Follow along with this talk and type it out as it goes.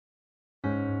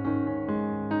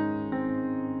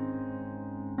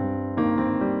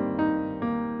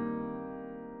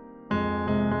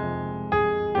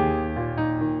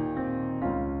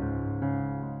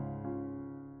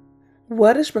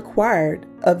What is required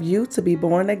of you to be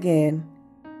born again?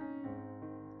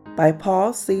 By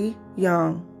Paul C.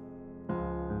 Young.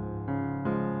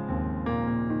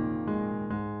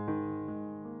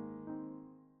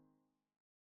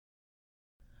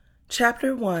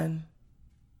 Chapter 1.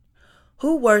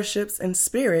 Who worships in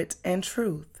spirit and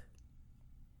truth?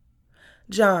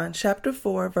 John chapter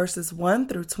 4 verses 1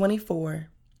 through 24.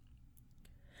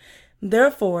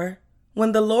 Therefore,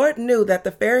 when the Lord knew that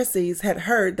the Pharisees had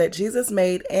heard that Jesus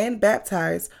made and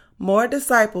baptized more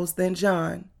disciples than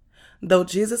John, though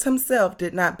Jesus himself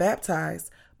did not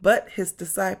baptize, but his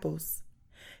disciples,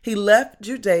 he left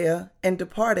Judea and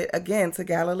departed again to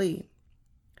Galilee.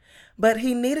 But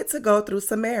he needed to go through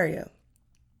Samaria.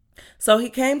 So he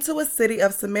came to a city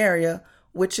of Samaria,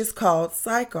 which is called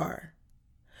Sychar,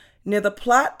 near the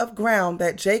plot of ground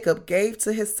that Jacob gave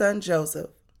to his son Joseph.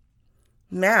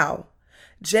 Now,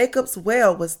 Jacob's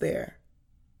well was there.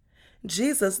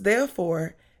 Jesus,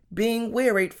 therefore, being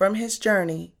wearied from his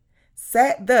journey,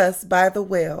 sat thus by the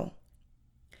well.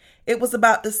 It was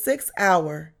about the 6th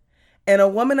hour, and a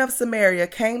woman of Samaria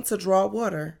came to draw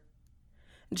water.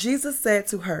 Jesus said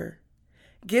to her,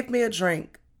 "Give me a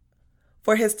drink,"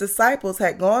 for his disciples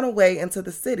had gone away into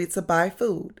the city to buy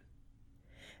food.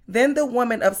 Then the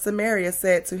woman of Samaria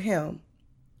said to him,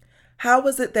 "How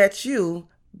is it that you,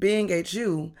 being a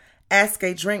Jew, ask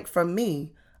a drink from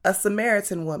me, a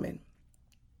Samaritan woman?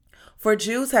 For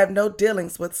Jews have no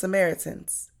dealings with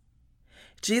Samaritans."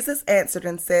 Jesus answered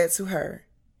and said to her,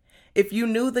 "If you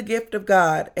knew the gift of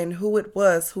God and who it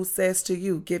was who says to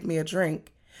you, 'Give me a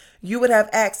drink,' you would have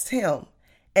asked him,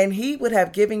 and he would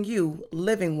have given you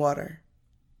living water."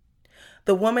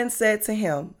 The woman said to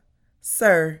him,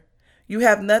 "Sir, you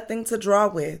have nothing to draw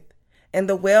with, and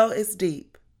the well is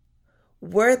deep.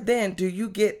 Where then do you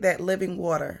get that living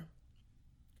water?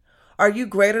 Are you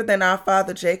greater than our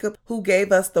father Jacob, who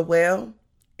gave us the well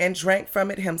and drank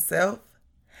from it himself,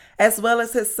 as well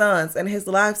as his sons and his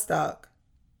livestock?"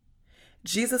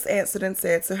 Jesus answered and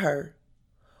said to her,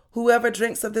 "Whoever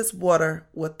drinks of this water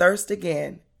will thirst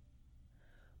again,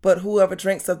 but whoever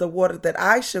drinks of the water that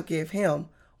I shall give him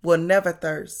will never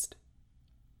thirst.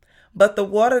 But the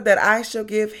water that I shall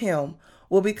give him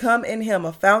will become in him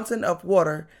a fountain of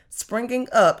water springing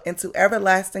up into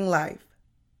everlasting life."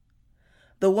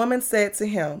 The woman said to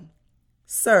him,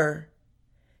 "Sir,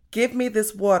 give me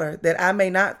this water that I may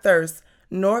not thirst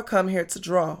nor come here to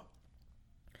draw."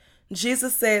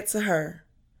 Jesus said to her,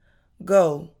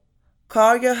 "Go,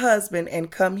 call your husband and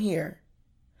come here."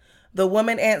 The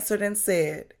woman answered and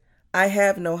said, "I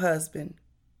have no husband."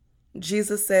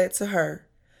 Jesus said to her,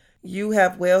 "You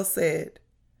have well said,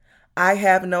 'I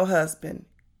have no husband.'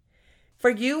 For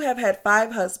you have had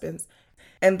 5 husbands,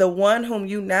 and the one whom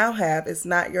you now have is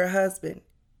not your husband.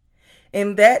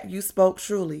 In that you spoke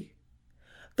truly."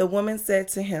 The woman said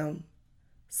to him,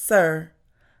 "Sir,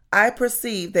 I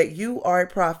perceive that you are a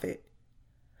prophet.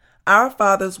 Our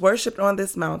fathers worshipped on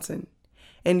this mountain,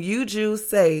 and you Jews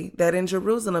say that in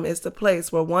Jerusalem is the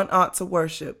place where one ought to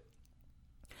worship."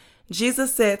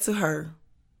 Jesus said to her,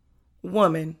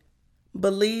 "Woman,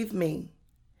 believe me,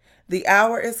 the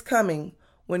hour is coming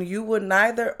when you will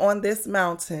neither on this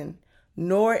mountain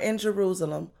nor in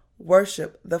Jerusalem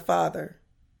worship the Father.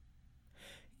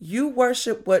 You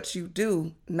worship what you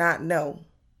do not know.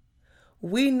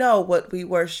 We know what we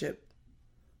worship,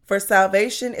 for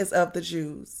salvation is of the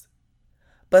Jews.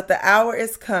 But the hour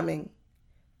is coming,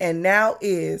 and now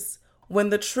is,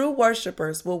 when the true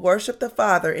worshipers will worship the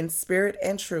Father in spirit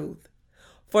and truth,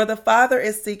 for the Father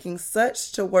is seeking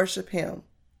such to worship him.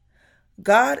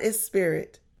 God is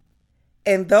spirit,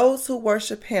 and those who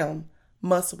worship him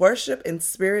must worship in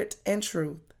spirit and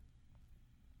truth."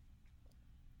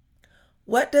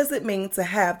 What does it mean to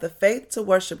have the faith to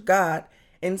worship God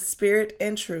in spirit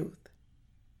and truth?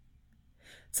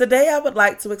 Today I would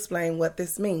like to explain what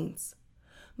this means.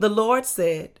 The Lord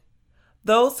said,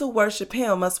 "Those who worship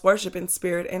him must worship in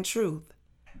spirit and truth."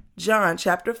 John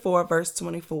chapter 4 verse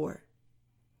 24.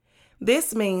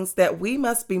 This means that we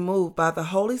must be moved by the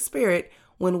Holy Spirit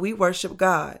when we worship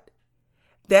God.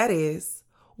 That is,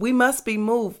 we must be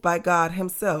moved by God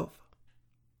himself.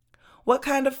 What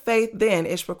kind of faith then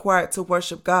is required to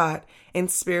worship God in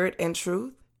spirit and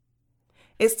truth?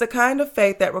 It's the kind of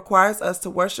faith that requires us to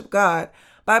worship God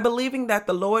by believing that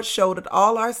the Lord shouldered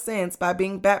all our sins by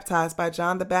being baptized by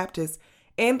John the Baptist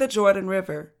in the Jordan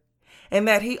River, and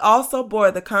that he also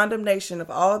bore the condemnation of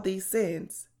all these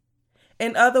sins.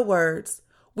 In other words,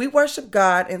 we worship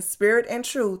God in spirit and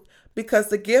truth because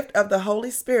the gift of the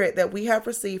Holy Spirit that we have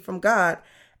received from God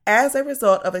as a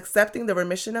result of accepting the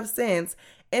remission of sins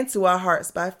into our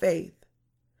hearts by faith.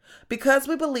 Because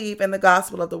we believe in the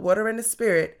gospel of the water and the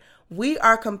Spirit, we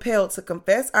are compelled to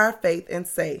confess our faith and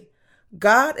say,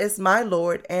 God is my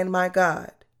Lord and my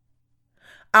God.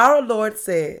 Our Lord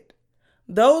said,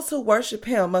 those who worship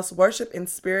him must worship in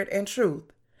spirit and truth.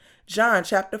 John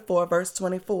chapter 4, verse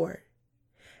 24.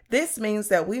 This means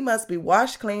that we must be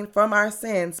washed clean from our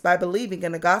sins by believing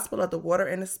in the gospel of the water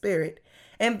and the Spirit,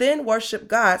 and then worship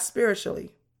God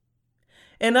spiritually.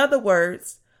 In other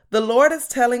words, the Lord is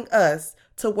telling us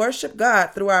to worship God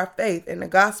through our faith in the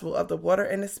gospel of the water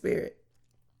and the Spirit.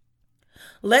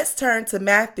 Let's turn to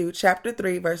Matthew chapter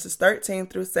 3, verses 13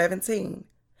 through 17,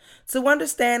 to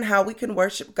understand how we can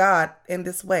worship God in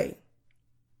this way.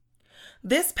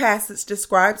 This passage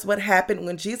describes what happened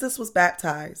when Jesus was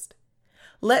baptized.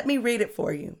 Let me read it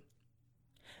for you.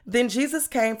 Then Jesus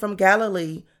came from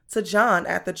Galilee to John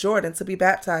at the Jordan to be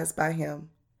baptized by him.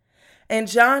 And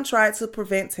John tried to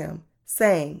prevent him,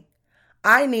 saying,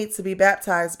 I need to be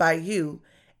baptized by you,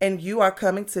 and you are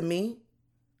coming to me?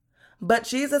 But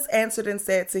Jesus answered and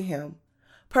said to him,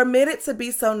 Permit it to be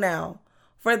so now,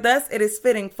 for thus it is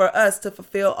fitting for us to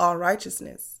fulfill all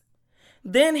righteousness.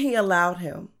 Then he allowed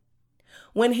him.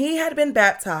 When he had been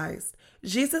baptized,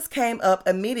 Jesus came up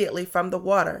immediately from the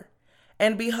water,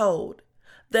 and behold,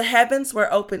 the heavens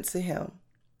were opened to him.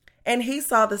 And he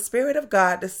saw the Spirit of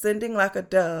God descending like a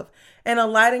dove and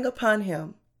alighting upon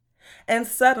him. And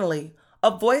suddenly a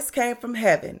voice came from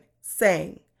heaven,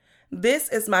 saying, This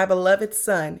is my beloved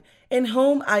Son, in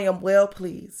whom I am well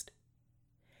pleased.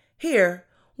 Here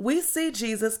we see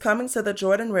Jesus coming to the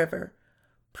Jordan River.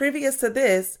 Previous to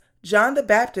this, John the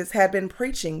Baptist had been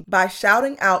preaching by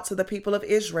shouting out to the people of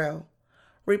Israel,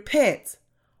 Repent,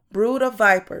 brood of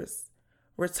vipers,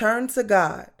 return to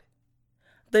God.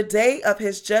 The day of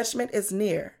his judgment is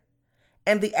near,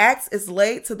 and the axe is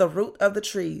laid to the root of the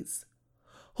trees.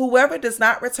 Whoever does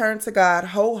not return to God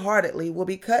wholeheartedly will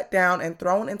be cut down and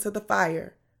thrown into the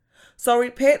fire. So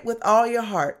repent with all your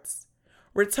hearts.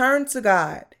 Return to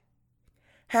God.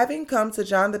 Having come to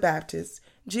John the Baptist,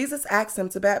 Jesus asked him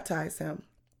to baptize him.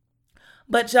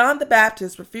 But John the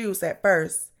Baptist refused at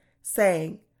first,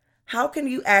 saying, How can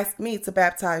you ask me to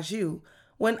baptize you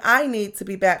when I need to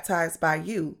be baptized by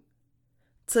you?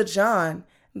 To John,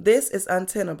 this is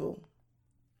untenable.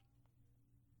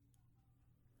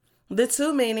 The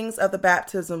two meanings of the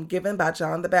baptism given by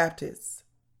John the Baptist.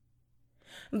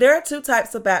 There are two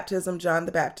types of baptism John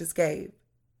the Baptist gave.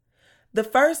 The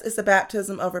first is the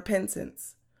baptism of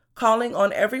repentance, calling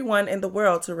on everyone in the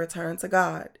world to return to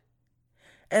God.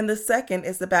 And the second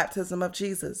is the baptism of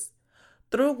Jesus,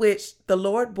 through which the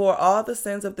Lord bore all the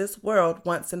sins of this world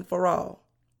once and for all.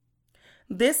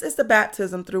 This is the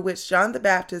baptism through which John the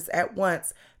Baptist at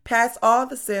once passed all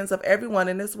the sins of everyone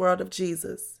in this world of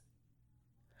Jesus.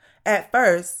 At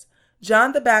first,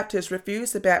 John the Baptist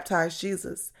refused to baptize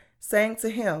Jesus, saying to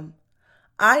him,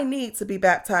 I need to be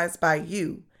baptized by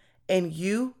you, and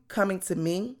you coming to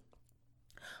me?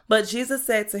 But Jesus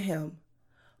said to him,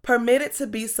 Permit it to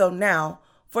be so now,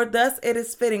 for thus it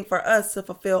is fitting for us to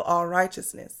fulfill all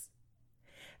righteousness.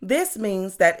 This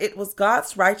means that it was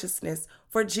God's righteousness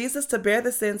for Jesus to bear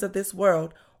the sins of this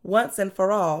world once and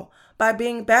for all by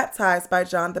being baptized by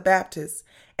John the Baptist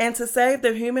and to save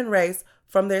the human race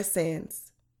from their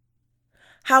sins.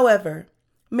 However,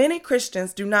 many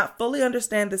Christians do not fully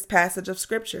understand this passage of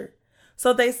Scripture,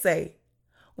 so they say,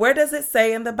 Where does it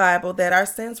say in the Bible that our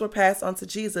sins were passed on to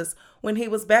Jesus when he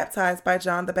was baptized by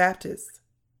John the Baptist?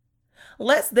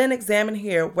 Let's then examine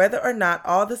here whether or not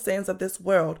all the sins of this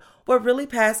world were really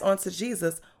passed on to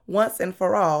Jesus once and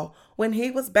for all when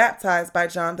he was baptized by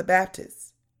John the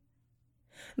Baptist.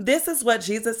 This is what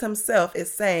Jesus himself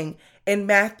is saying in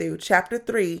Matthew chapter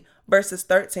 3, verses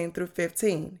 13 through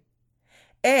 15.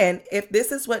 And if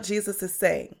this is what Jesus is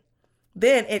saying,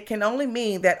 then it can only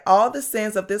mean that all the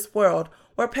sins of this world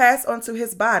were passed onto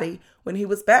his body when he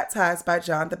was baptized by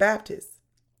John the Baptist.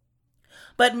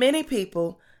 But many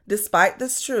people, despite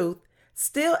this truth,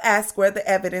 still ask where the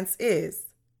evidence is.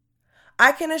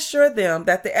 I can assure them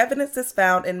that the evidence is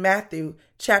found in Matthew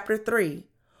chapter 3,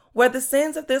 where the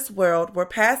sins of this world were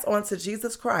passed on to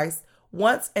Jesus Christ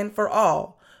once and for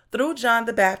all through John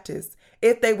the Baptist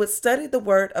if they would study the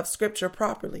word of Scripture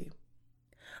properly.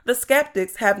 The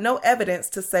skeptics have no evidence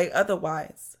to say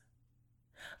otherwise.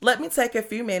 Let me take a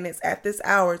few minutes at this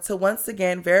hour to once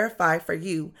again verify for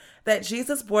you that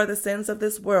Jesus bore the sins of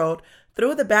this world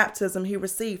through the baptism he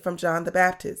received from John the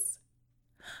Baptist.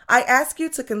 I ask you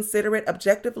to consider it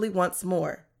objectively once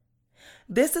more.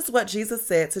 This is what Jesus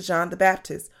said to John the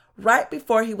Baptist right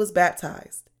before he was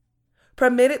baptized.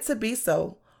 Permit it to be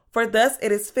so, for thus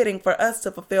it is fitting for us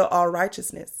to fulfill all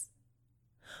righteousness.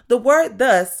 The word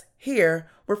thus here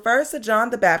refers to John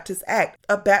the Baptist's act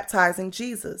of baptizing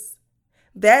Jesus.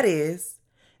 That is,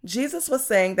 Jesus was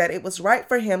saying that it was right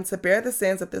for him to bear the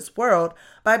sins of this world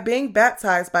by being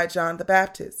baptized by John the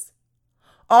Baptist.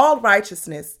 All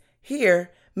righteousness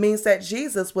here means that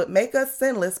Jesus would make us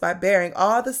sinless by bearing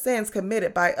all the sins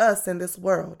committed by us in this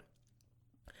world.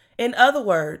 In other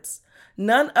words,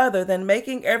 none other than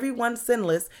making everyone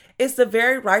sinless is the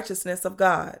very righteousness of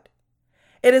God.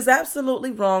 It is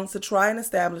absolutely wrong to try and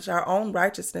establish our own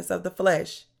righteousness of the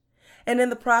flesh, and in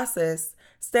the process,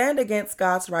 stand against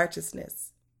God's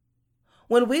righteousness.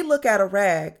 When we look at a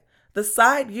rag, the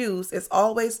side used is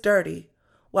always dirty,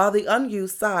 while the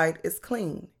unused side is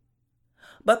clean.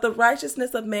 But the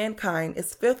righteousness of mankind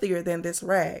is filthier than this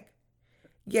rag.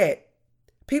 Yet,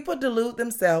 people delude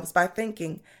themselves by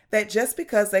thinking that just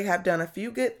because they have done a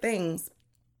few good things,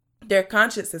 their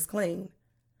conscience is clean.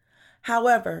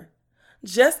 However,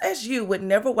 just as you would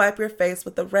never wipe your face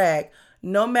with a rag,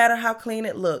 no matter how clean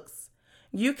it looks,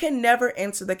 you can never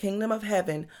enter the kingdom of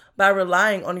heaven by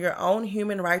relying on your own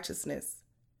human righteousness.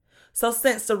 So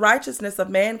since the righteousness of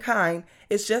mankind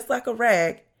is just like a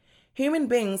rag, human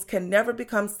beings can never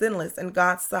become sinless in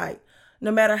God's sight, no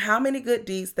matter how many good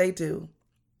deeds they do.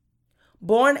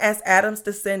 Born as Adam's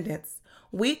descendants,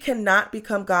 we cannot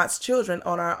become God's children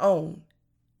on our own.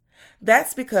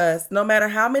 That's because no matter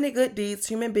how many good deeds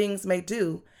human beings may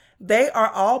do, they are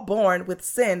all born with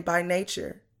sin by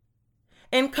nature.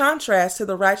 In contrast to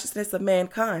the righteousness of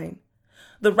mankind,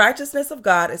 the righteousness of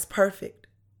God is perfect.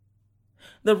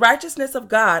 The righteousness of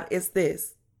God is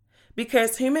this: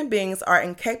 because human beings are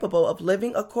incapable of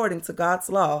living according to God's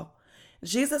law,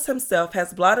 Jesus himself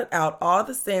has blotted out all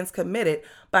the sins committed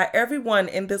by everyone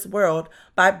in this world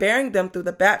by bearing them through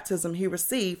the baptism he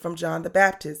received from John the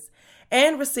Baptist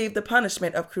and received the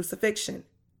punishment of crucifixion.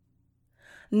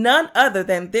 None other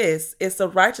than this is the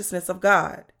righteousness of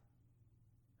God.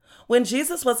 When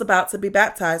Jesus was about to be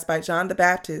baptized by John the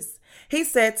Baptist, he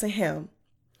said to him,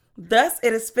 "Thus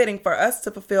it is fitting for us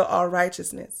to fulfill all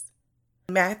righteousness."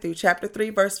 Matthew chapter 3,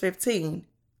 verse 15.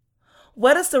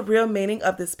 What is the real meaning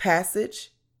of this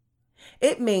passage?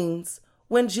 It means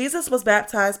when Jesus was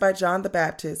baptized by John the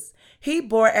Baptist, he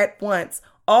bore at once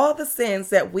all the sins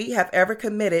that we have ever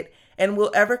committed and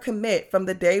will ever commit from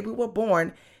the day we were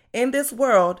born in this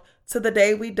world to the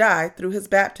day we die through his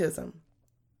baptism.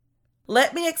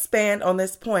 Let me expand on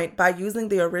this point by using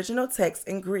the original text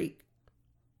in Greek.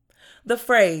 The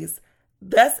phrase,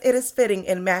 "thus it is fitting"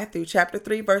 in Matthew chapter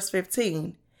 3, verse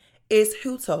 15, is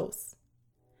hutos,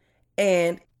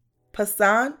 and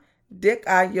pasan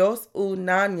dikaios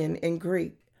unanion in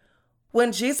Greek.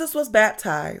 When Jesus was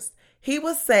baptized, he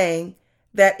was saying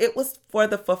that it was for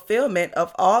the fulfillment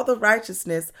of all the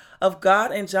righteousness of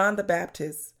God, and John the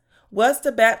Baptist was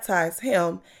to baptize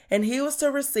him, and he was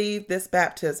to receive this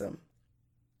baptism.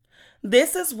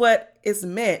 This is what is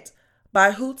meant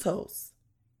by hutos.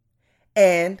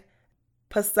 And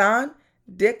pasan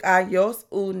dikaios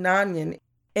unanion.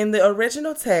 In the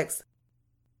original text,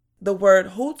 the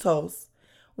word hutos,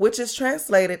 which is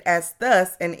translated as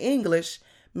thus in English,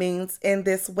 means in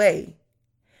this way,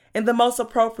 in the most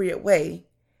appropriate way,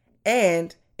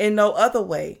 and in no other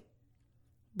way.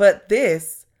 But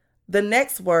this, the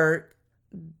next word,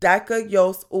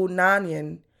 dikaios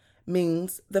unanion,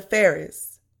 means the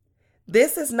fairest.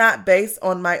 This is not based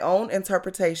on my own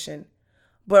interpretation,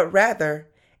 but rather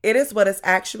it is what is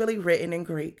actually written in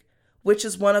Greek, which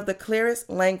is one of the clearest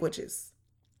languages.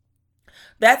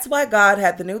 That's why God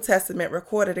had the New Testament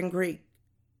recorded in Greek.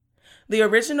 The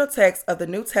original text of the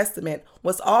New Testament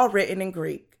was all written in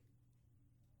Greek.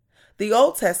 The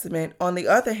Old Testament, on the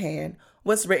other hand,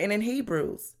 was written in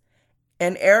Hebrews,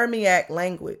 an Aramaic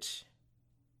language.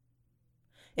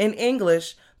 In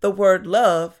English, the word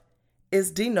love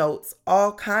denotes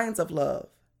all kinds of love,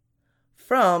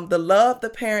 from the love the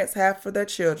parents have for their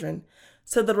children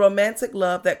to the romantic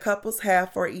love that couples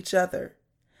have for each other.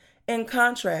 In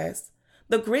contrast,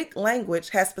 the Greek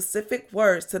language has specific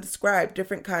words to describe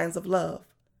different kinds of love.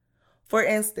 For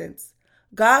instance,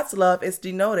 God's love is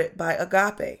denoted by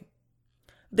agape.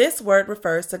 This word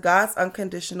refers to God's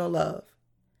unconditional love.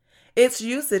 Its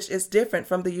usage is different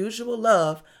from the usual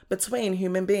love between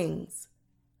human beings.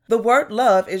 The word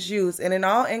love is used in an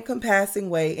all-encompassing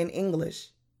way in English.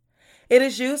 It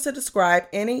is used to describe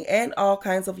any and all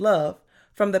kinds of love,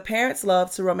 from the parent's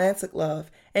love to romantic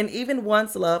love, and even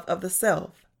one's love of the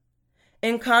self.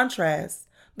 In contrast,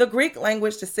 the Greek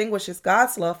language distinguishes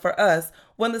God's love for us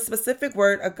when the specific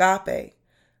word agape,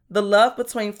 the love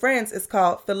between friends, is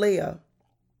called philia.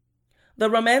 The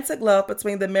romantic love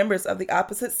between the members of the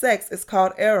opposite sex is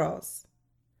called eros.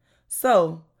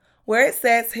 So, where it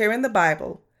says here in the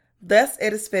Bible, "Thus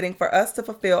it is fitting for us to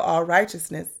fulfill all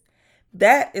righteousness,"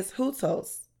 that is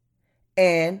hutos.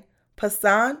 and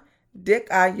pasan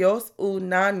dikaios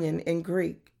unanyan in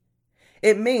Greek.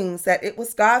 It means that it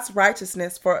was God's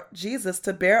righteousness for Jesus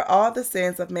to bear all the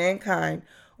sins of mankind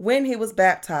when he was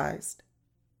baptized.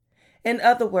 In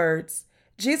other words,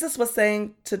 Jesus was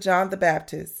saying to John the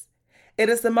Baptist, "It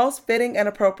is the most fitting and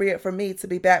appropriate for me to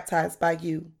be baptized by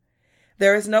you.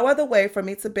 There is no other way for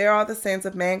me to bear all the sins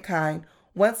of mankind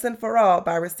once and for all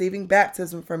by receiving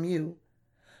baptism from you.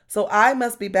 So I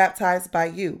must be baptized by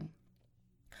you.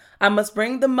 I must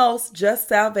bring the most just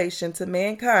salvation to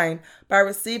mankind by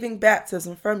receiving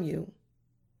baptism from you."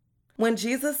 When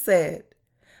Jesus said,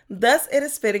 "Thus it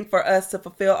is fitting for us to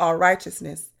fulfill all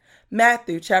righteousness,"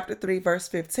 Matthew chapter 3, verse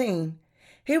 15,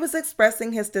 he was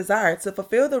expressing his desire to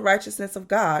fulfill the righteousness of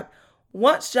God.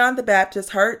 Once John the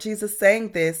Baptist heard Jesus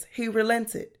saying this, he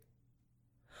relented.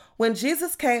 When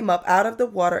Jesus came up out of the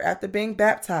water after being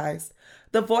baptized,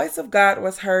 the voice of God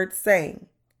was heard saying,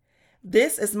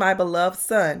 "This is my beloved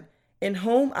Son, in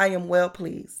whom I am well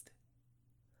pleased."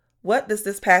 What does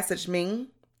this passage mean?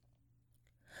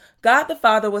 God the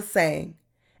Father was saying,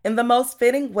 in the most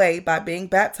fitting way by being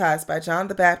baptized by John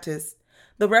the Baptist,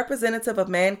 the representative of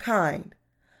mankind,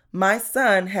 "My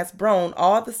Son has borne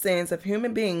all the sins of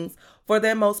human beings for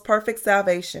their most perfect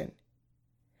salvation."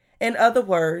 In other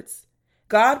words,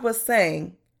 God was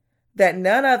saying that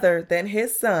none other than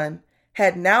his Son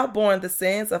had now borne the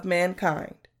sins of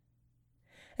mankind,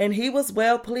 and he was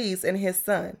well pleased in his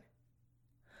Son.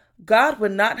 God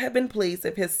would not have been pleased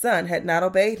if his Son had not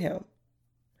obeyed him.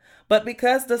 But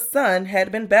because the Son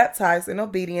had been baptized in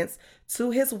obedience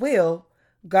to his will,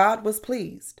 God was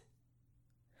pleased.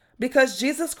 Because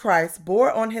Jesus Christ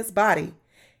bore on his body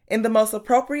in the most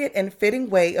appropriate and fitting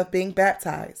way of being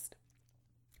baptized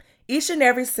each and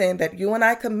every sin that you and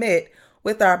I commit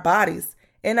with our bodies,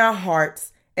 in our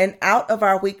hearts, and out of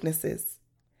our weaknesses,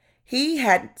 he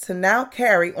had to now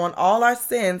carry on all our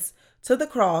sins to the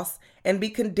cross and be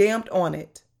condemned on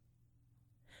it.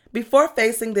 Before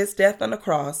facing this death on the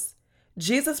cross,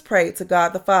 Jesus prayed to God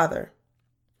the Father,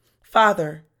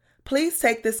 "Father, please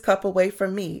take this cup away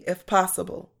from me if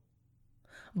possible,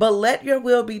 but let your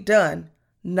will be done,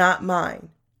 not mine."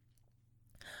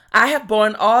 I have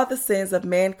borne all the sins of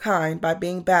mankind by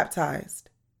being baptized,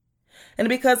 and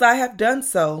because I have done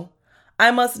so, I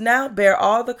must now bear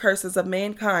all the curses of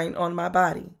mankind on my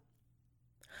body.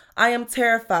 I am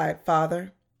terrified,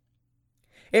 Father.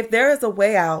 If there is a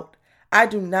way out, I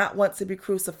do not want to be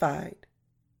crucified.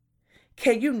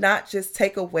 Can you not just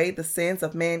take away the sins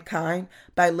of mankind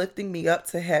by lifting me up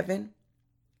to heaven?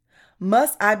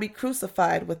 Must I be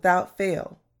crucified without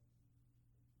fail?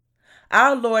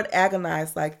 Our Lord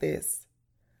agonized like this.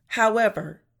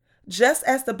 However, just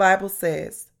as the Bible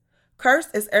says,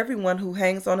 "Cursed is everyone who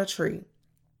hangs on a tree."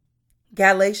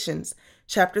 Galatians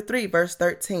chapter 3, verse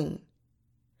 13.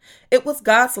 It was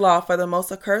God's law for the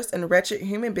most accursed and wretched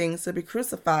human beings to be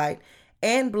crucified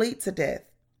and bleed to death.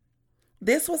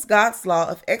 This was God's law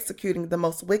of executing the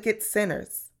most wicked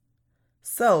sinners.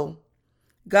 So,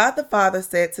 God the Father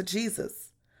said to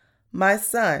Jesus, "My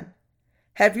Son,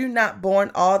 have you not borne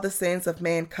all the sins of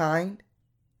mankind?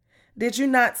 Did you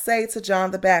not say to John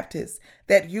the Baptist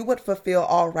that you would fulfill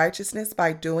all righteousness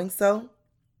by doing so?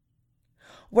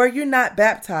 Were you not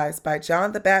baptized by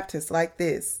John the Baptist like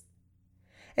this?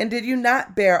 And did you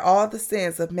not bear all the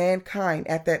sins of mankind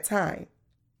at that time?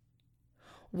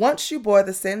 Once you bore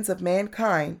the sins of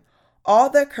mankind, all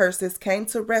their curses came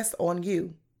to rest on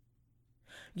you.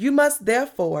 You must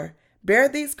therefore bear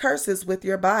these curses with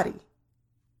your body."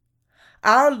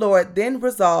 Our Lord then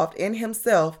resolved in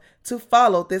himself to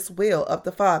follow this will of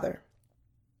the Father.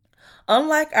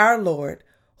 Unlike our Lord,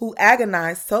 who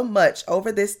agonized so much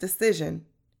over this decision,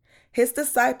 his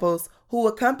disciples who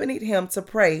accompanied him to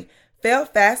pray fell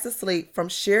fast asleep from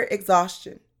sheer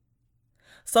exhaustion.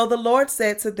 So the Lord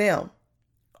said to them,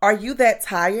 "Are you that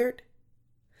tired?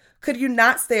 Could you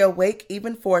not stay awake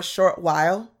even for a short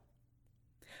while?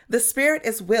 The spirit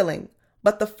is willing,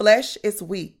 but the flesh is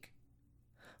weak.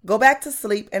 Go back to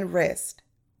sleep and rest.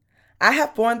 I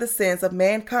have borne the sins of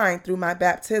mankind through my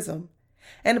baptism,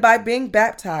 and by being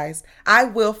baptized, I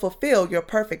will fulfill your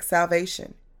perfect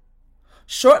salvation."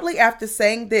 Shortly after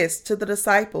saying this to the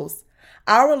disciples,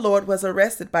 our Lord was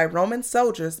arrested by Roman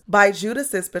soldiers by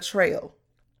Judas's betrayal.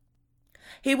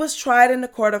 He was tried in the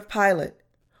court of Pilate,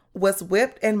 was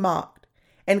whipped and mocked,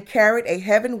 and carried a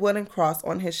heavy wooden cross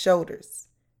on his shoulders.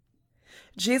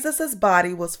 Jesus'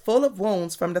 body was full of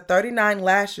wounds from the 39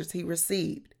 lashes he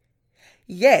received.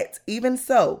 Yet, even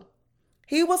so,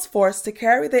 he was forced to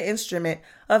carry the instrument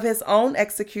of his own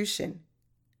execution.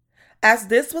 As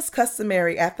this was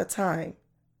customary at the time,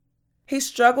 he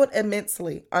struggled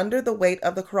immensely under the weight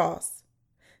of the cross,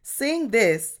 Seeing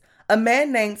this, a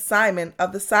man named Simon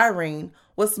of the Cyrene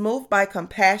was moved by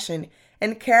compassion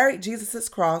and carried Jesus'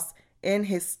 cross in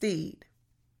his stead.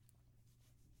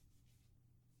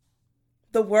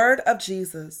 The word of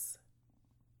Jesus.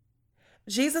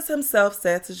 Jesus himself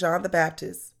said to John the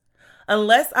Baptist,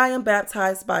 "Unless I am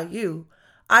baptized by you,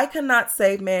 I cannot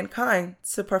save mankind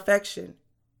to perfection.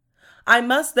 I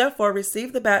must therefore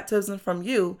receive the baptism from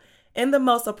you in the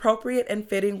most appropriate and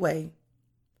fitting way."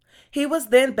 He was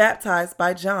then baptized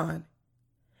by John,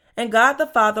 and God the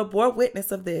Father bore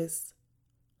witness of this.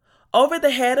 Over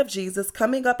the head of Jesus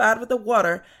coming up out of the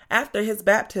water after his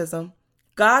baptism,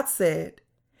 God said,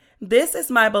 "This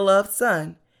is my beloved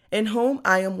Son, in whom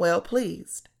I am well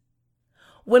pleased."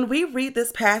 When we read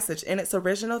this passage in its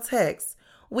original text,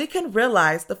 we can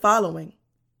realize the following.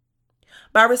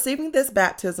 By receiving this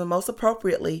baptism most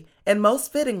appropriately and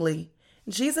most fittingly,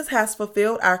 Jesus has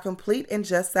fulfilled our complete and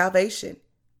just salvation.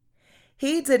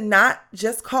 He did not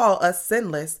just call us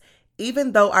sinless,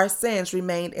 even though our sins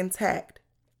remained intact.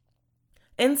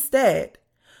 Instead,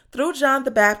 through John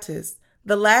the Baptist,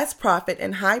 the last prophet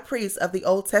and high priest of the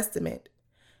Old Testament,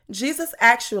 Jesus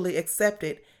actually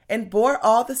accepted and bore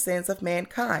all the sins of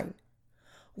mankind,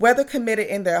 whether committed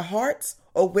in their hearts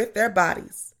or with their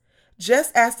bodies,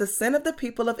 just as the sin of the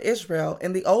people of Israel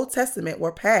in the Old Testament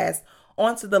were passed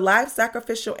onto the live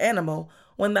sacrificial animal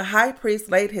when the high priest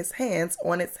laid his hands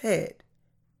on its head.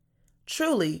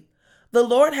 Truly, the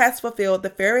Lord has fulfilled the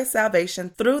fairest salvation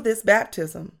through this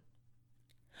baptism.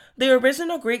 The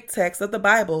original Greek text of the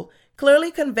Bible clearly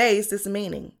conveys this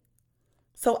meaning.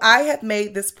 So I have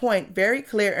made this point very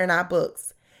clear in our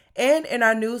books and in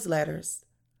our newsletters.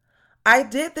 I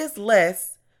did this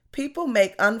lest people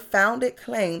make unfounded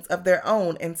claims of their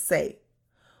own and say,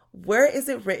 "Where is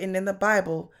it written in the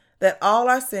Bible that all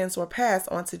our sins were passed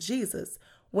on to Jesus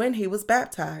when he was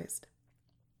baptized?"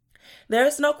 There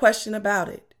is no question about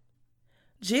it.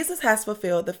 Jesus has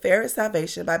fulfilled the fairest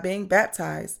salvation by being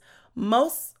baptized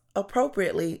most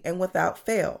appropriately and without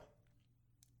fail.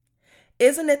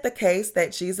 Isn't it the case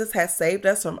that Jesus has saved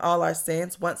us from all our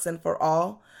sins once and for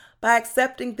all by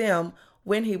accepting them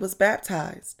when he was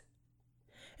baptized?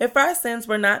 If our sins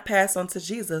were not passed on to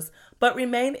Jesus but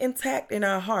remain intact in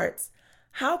our hearts,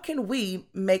 how can we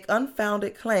make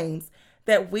unfounded claims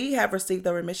that we have received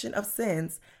the remission of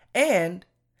sins, and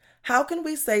how can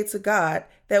we say to God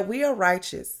that we are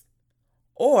righteous?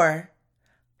 Or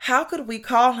how could we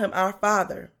call him our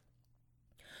Father?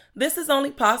 This is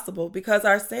only possible because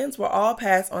our sins were all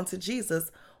passed on to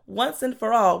Jesus once and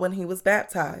for all when he was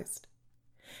baptized.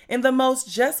 In the most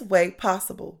just way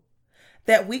possible,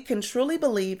 that we can truly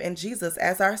believe in Jesus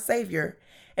as our Savior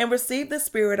and receive the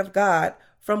Spirit of God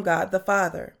from God the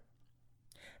Father.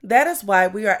 That is why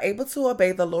we are able to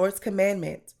obey the Lord's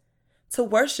commandment, to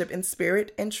worship in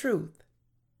spirit and truth.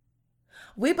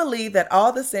 We believe that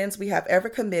all the sins we have ever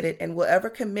committed and will ever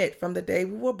commit from the day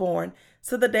we were born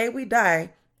to the day we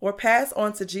die were passed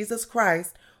on to Jesus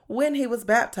Christ when he was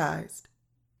baptized.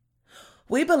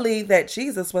 We believe that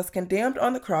Jesus was condemned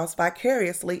on the cross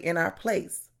vicariously in our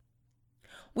place.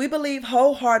 We believe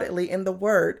wholeheartedly in the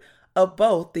word of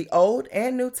both the Old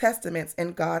and New Testaments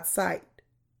in God's sight.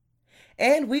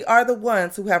 And we are the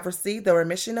ones who have received the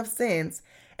remission of sins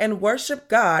and worship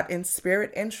God in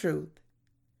spirit and truth.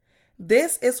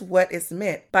 This is what is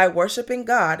meant by worshiping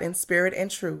God in spirit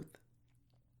and truth.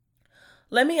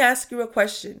 Let me ask you a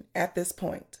question at this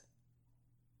point.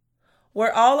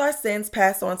 Were all our sins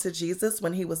passed on to Jesus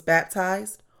when he was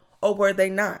baptized, or were they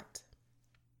not?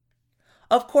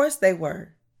 Of course they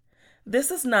were.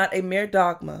 This is not a mere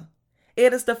dogma.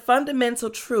 It is the fundamental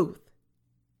truth.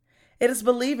 It is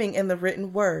believing in the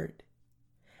written word.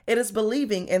 It is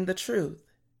believing in the truth.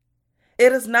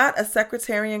 It is not a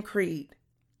sectarian creed.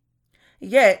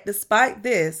 Yet, despite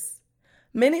this,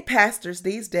 many pastors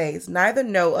these days neither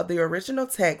know of the original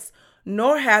text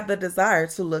nor have the desire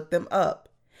to look them up,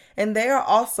 and they are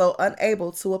also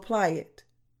unable to apply it.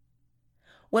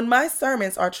 When my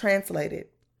sermons are translated,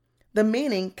 the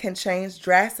meaning can change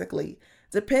drastically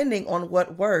depending on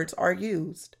what words are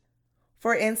used.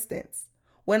 For instance,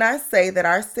 when I say that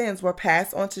our sins were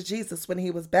passed on to Jesus when he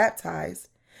was baptized,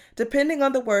 depending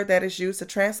on the word that is used to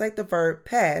translate the verb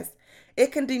pass,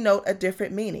 it can denote a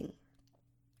different meaning.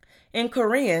 In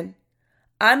Korean,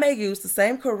 I may use the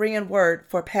same Korean word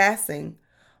for passing,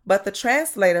 but the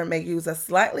translator may use a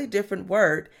slightly different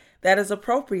word that is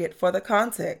appropriate for the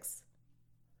context.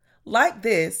 Like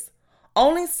this,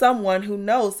 only someone who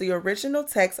knows the original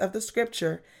text of the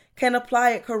scripture can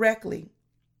apply it correctly.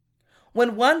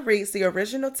 When one reads the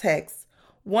original text,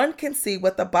 one can see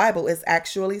what the Bible is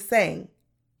actually saying.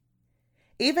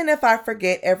 Even if I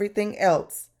forget everything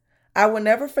else, I will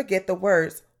never forget the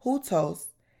words hutos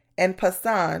and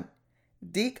pasan,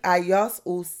 dik ayos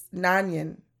us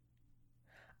nanyan.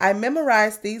 I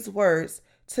memorized these words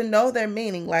to know their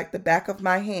meaning like the back of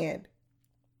my hand.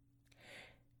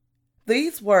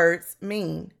 These words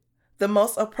mean the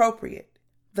most appropriate,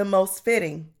 the most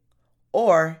fitting,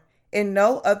 or in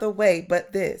no other way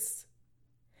but this.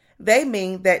 They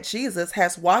mean that Jesus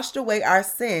has washed away our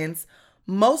sins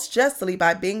most justly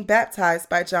by being baptized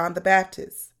by John the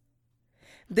Baptist.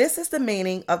 This is the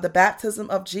meaning of the baptism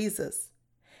of Jesus.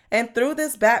 And through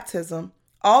this baptism,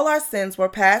 all our sins were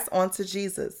passed on to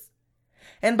Jesus.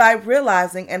 And by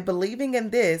realizing and believing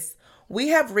in this, we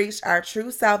have reached our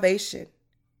true salvation.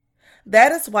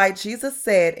 That is why Jesus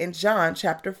said in John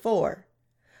chapter 4,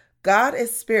 God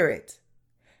is spirit,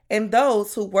 and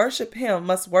those who worship him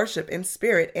must worship in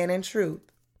spirit and in truth.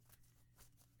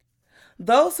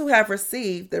 Those who have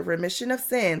received the remission of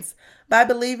sins by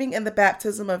believing in the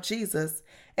baptism of Jesus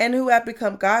and who have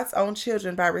become God's own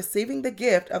children by receiving the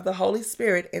gift of the Holy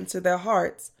Spirit into their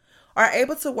hearts are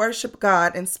able to worship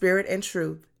God in spirit and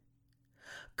truth.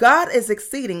 God is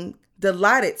exceeding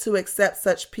delighted to accept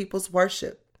such people's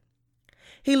worship.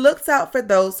 He looks out for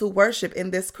those who worship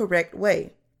in this correct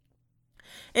way.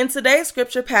 In today's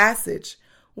scripture passage,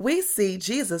 we see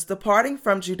Jesus departing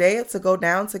from Judea to go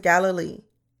down to Galilee.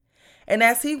 And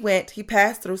as he went, he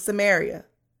passed through Samaria.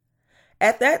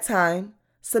 At that time,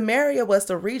 Samaria was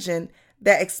the region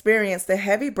that experienced the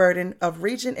heavy burden of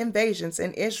region invasions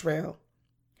in Israel,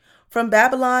 from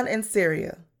Babylon and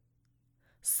Syria.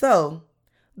 So,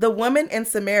 the women in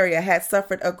Samaria had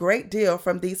suffered a great deal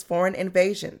from these foreign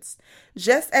invasions,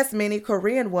 just as many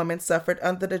Korean women suffered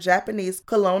under the Japanese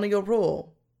colonial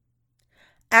rule.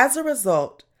 As a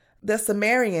result, the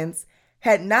Samaritans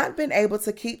had not been able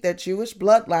to keep their Jewish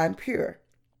bloodline pure.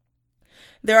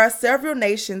 There are several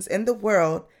nations in the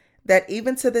world that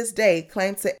even to this day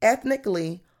claim to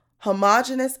ethnically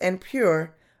homogeneous and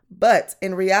pure, but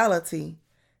in reality,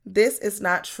 this is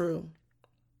not true.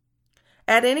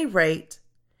 At any rate,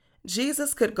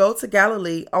 Jesus could go to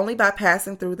Galilee only by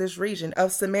passing through this region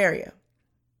of Samaria.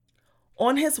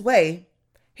 On his way,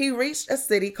 he reached a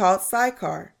city called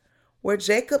Sychar, where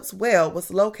Jacob's well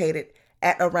was located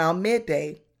at around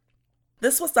midday.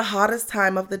 This was the hottest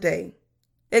time of the day.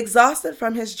 Exhausted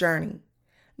from his journey,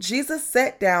 Jesus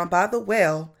sat down by the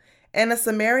well, and a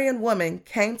Samaritan woman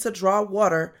came to draw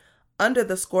water under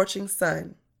the scorching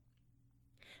sun.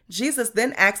 Jesus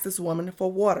then asked this woman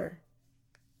for water.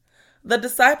 The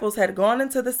disciples had gone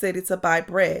into the city to buy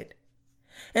bread,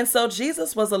 and so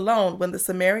Jesus was alone when the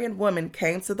Samaritan woman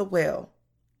came to the well.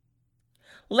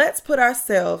 Let's put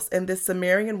ourselves in this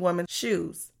Samaritan woman's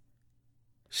shoes.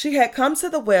 She had come to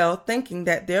the well thinking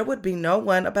that there would be no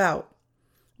one about,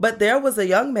 but there was a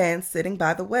young man sitting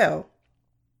by the well.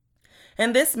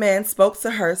 And this man spoke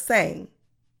to her, saying,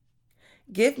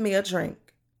 "Give me a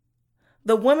drink."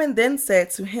 The woman then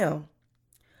said to him,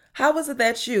 "How is it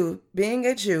that you, being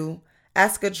a Jew,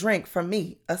 ask a drink from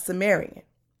me, a Samaritan?"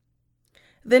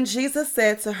 Then Jesus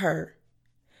said to her,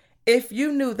 "If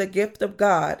you knew the gift of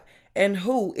God and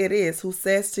who it is who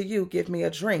says to you, 'Give me a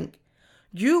drink,'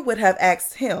 you would have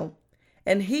asked him,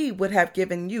 and he would have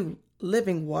given you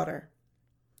living water."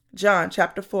 John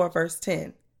chapter 4, verse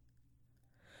 10.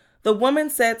 The woman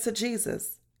said to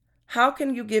Jesus, "How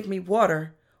can you give me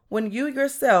water when you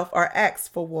yourself are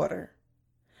asked for water?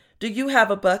 Do you have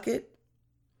a bucket?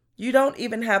 You don't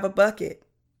even have a bucket.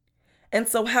 And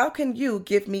so how can you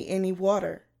give me any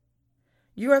water?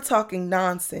 You are talking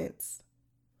nonsense."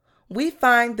 We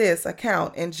find this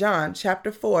account in John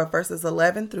chapter 4, verses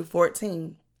 11 through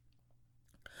 14.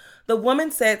 The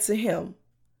woman said to him,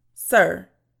 "Sir,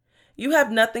 you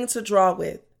have nothing to draw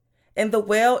with, and the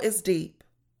well is deep.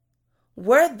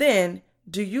 Where then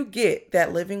do you get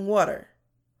that living water?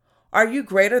 Are you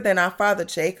greater than our father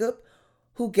Jacob,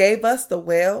 who gave us the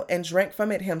well and drank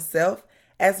from it himself,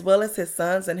 as well as his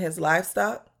sons and his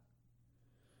livestock?"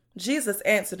 Jesus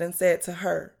answered and said to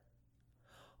her,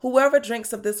 "Whoever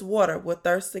drinks of this water will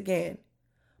thirst again,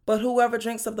 but whoever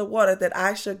drinks of the water that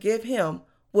I shall give him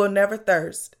will never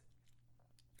thirst.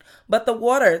 But the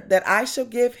water that I shall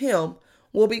give him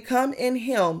will become in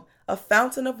him a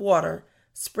fountain of water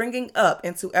springing up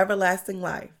into everlasting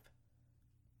life."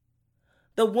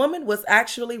 The woman was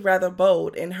actually rather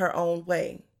bold in her own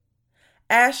way,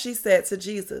 as she said to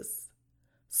Jesus,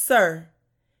 "Sir,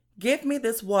 give me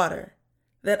this water,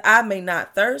 that I may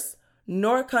not thirst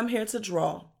nor come here to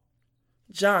draw."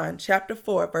 John chapter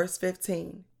 4, verse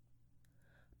 15.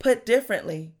 Put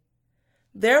differently,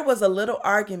 there was a little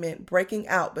argument breaking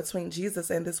out between Jesus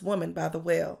and this woman by the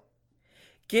well.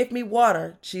 "Give me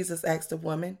water," Jesus asked the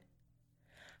woman.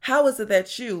 "How is it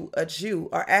that you, a Jew,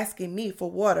 are asking me for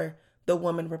water?" the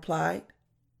woman replied.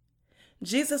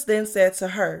 Jesus then said to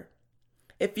her,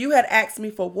 "If you had asked me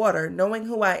for water, knowing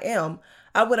who I am,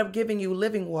 I would have given you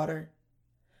living water."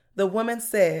 The woman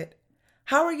said,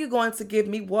 "How are you going to give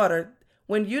me water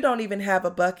when you don't even have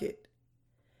a bucket?"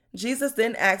 Jesus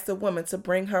then asked the woman to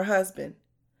bring her husband.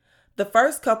 The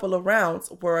first couple of rounds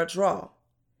were a draw.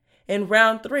 In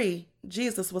round 3,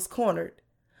 Jesus was cornered.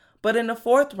 But in the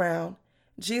 4th round,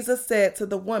 Jesus said to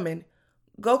the woman,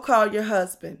 "Go call your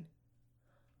husband."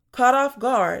 Caught off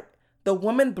guard, the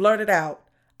woman blurted out,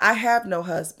 "I have no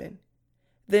husband."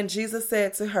 Then Jesus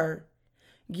said to her,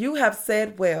 "You have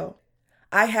said well,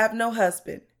 I have no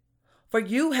husband. For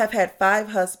you have had 5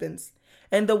 husbands,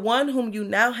 and the one whom you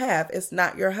now have is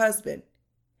not your husband.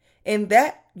 In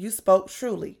that you spoke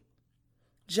truly."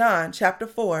 John chapter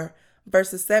 4,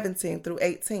 verses 17 through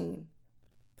 18.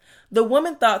 The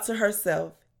woman thought to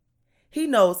herself, "He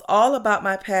knows all about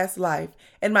my past life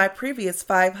and my previous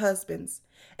 5 husbands,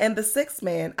 and the 6th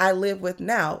man I live with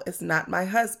now is not my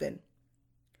husband."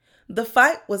 The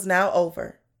fight was now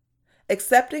over.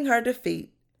 Accepting her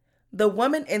defeat, the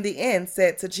woman in the end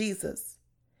said to Jesus,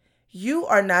 "You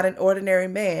are not an ordinary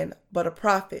man, but a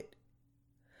prophet.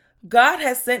 God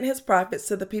has sent his prophets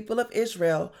to the people of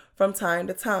Israel from time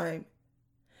to time.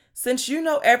 Since you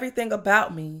know everything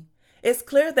about me, it's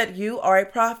clear that you are a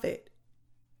prophet."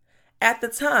 At the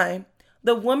time,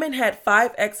 the woman had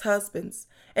 5 ex-husbands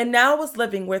and now was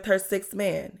living with her 6th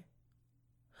man.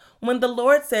 When the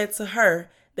Lord said to her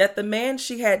that the man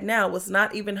she had now was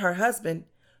not even her husband,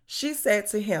 she said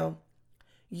to him,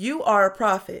 "You are a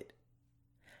prophet.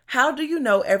 How do you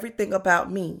know everything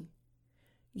about me?"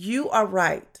 "You are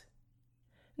right."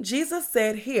 Jesus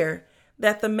said here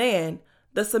that the man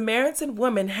the Samaritan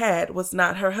woman had was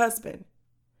not her husband.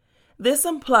 This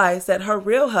implies that her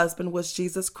real husband was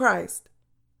Jesus Christ.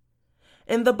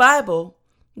 In the Bible,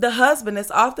 the husband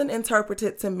is often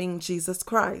interpreted to mean Jesus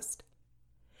Christ.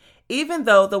 Even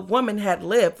though the woman had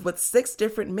lived with 6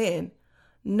 different men,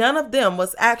 none of them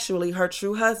was actually her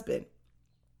true husband.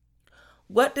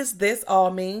 What does this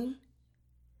all mean?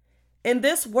 In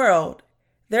this world,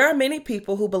 there are many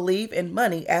people who believe in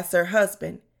money as their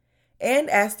husband and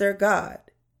as their God.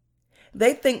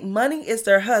 They think money is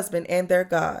their husband and their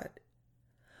God.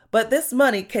 But this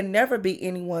money can never be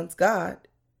anyone's God.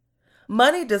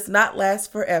 Money does not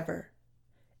last forever.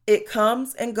 It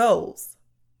comes and goes.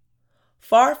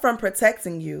 Far from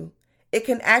protecting you, it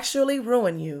can actually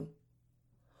ruin you.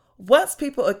 Once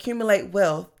people accumulate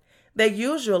wealth, they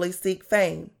usually seek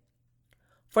fame.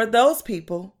 For those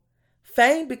people,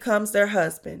 fame becomes their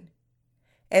husband,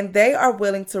 and they are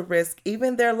willing to risk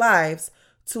even their lives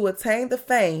to attain the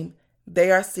fame they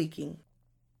are seeking.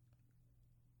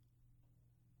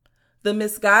 The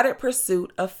misguided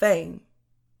pursuit of fame.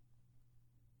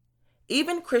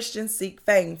 Even Christians seek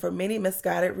fame for many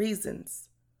misguided reasons.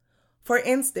 For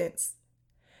instance,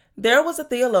 there was a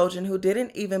theologian who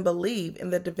didn't even believe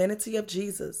in the divinity of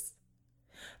Jesus.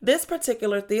 This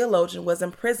particular theologian was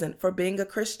imprisoned for being a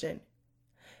Christian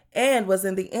and was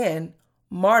in the end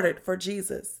martyred for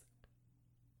Jesus.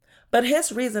 But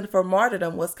his reason for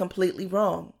martyrdom was completely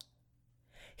wrong.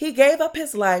 He gave up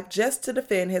his life just to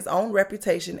defend his own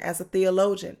reputation as a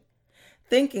theologian,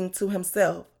 thinking to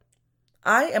himself,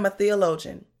 "I am a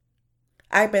theologian.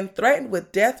 I've been threatened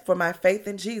with death for my faith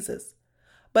in Jesus,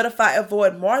 but if I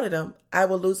avoid martyrdom, I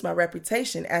will lose my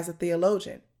reputation as a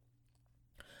theologian.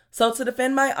 So to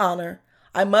defend my honor,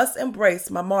 I must embrace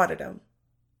my martyrdom."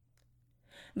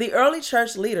 The early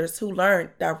church leaders who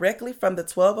learned directly from the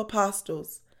 12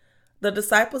 apostles, the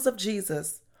disciples of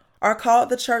Jesus, are called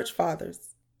the church fathers.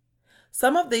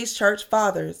 Some of these church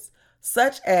fathers,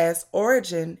 such as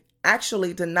Origen,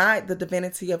 actually denied the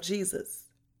divinity of Jesus.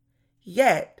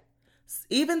 Yet,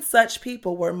 even such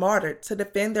people were martyred to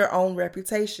defend their own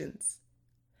reputations.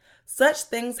 Such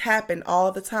things happen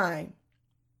all the time.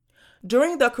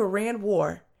 During the Korean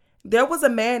War, there was a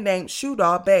man named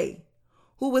Shudal Bae,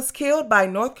 who was killed by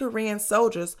North Korean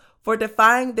soldiers for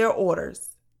defying their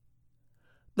orders.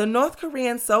 The North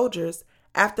Korean soldiers,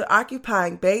 after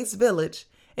occupying Bae's village,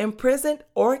 imprisoned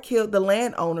or killed the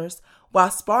landowners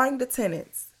while sparing the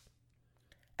tenants.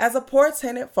 As a poor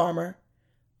tenant farmer,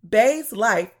 Bae's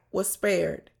life was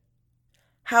spared.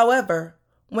 However,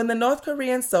 when the North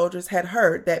Korean soldiers had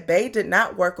heard that Bae did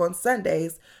not work on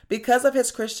Sundays because of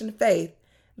his Christian faith,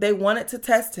 they wanted to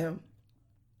test him.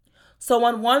 So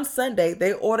on one Sunday,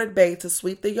 they ordered Bae to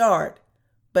sweep the yard,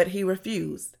 but he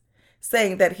refused,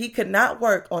 saying that he could not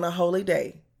work on a holy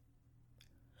day.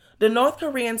 The North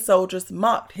Korean soldiers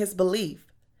mocked his belief,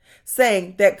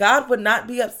 saying that God would not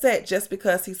be upset just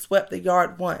because he swept the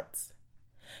yard once.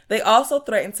 They also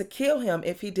threatened to kill him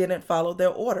if he didn't follow their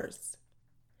orders.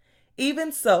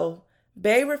 Even so,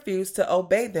 Bae refused to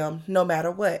obey them no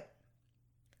matter what.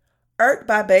 Irked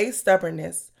by Bae's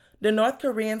stubbornness, the North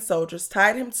Korean soldiers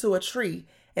tied him to a tree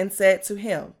and said to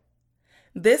him,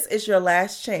 "This is your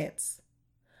last chance.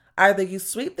 Either you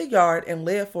sweep the yard and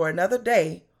live for another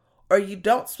day, or you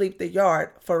don't sweep the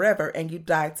yard forever and you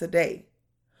die today.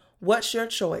 What's your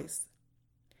choice?"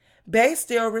 Bae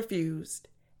still refused,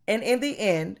 and in the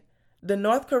end, the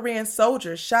North Korean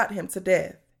soldiers shot him to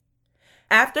death.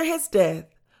 After his death,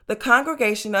 the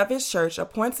congregation of his church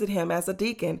appointed him as a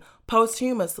deacon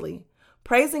posthumously,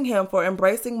 praising him for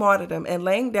embracing martyrdom and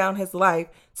laying down his life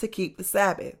to keep the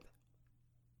Sabbath.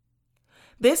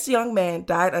 This young man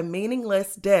died a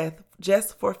meaningless death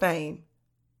just for fame.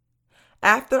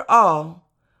 After all,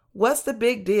 what's the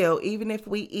big deal even if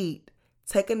we eat,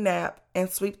 take a nap, and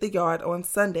sweep the yard on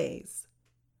Sundays?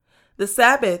 The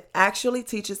Sabbath actually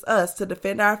teaches us to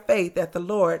defend our faith that the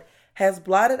Lord has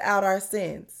blotted out our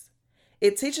sins.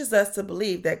 It teaches us to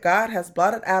believe that God has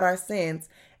blotted out our sins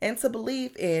and to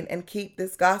believe in and keep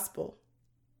this gospel.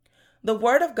 The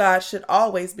Word of God should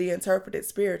always be interpreted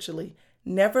spiritually,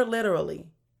 never literally.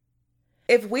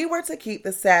 If we were to keep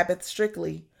the Sabbath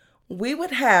strictly, we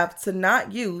would have to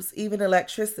not use even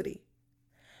electricity.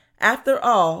 After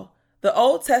all, the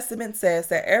Old Testament says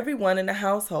that everyone in the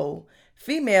household,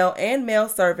 female and male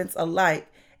servants alike,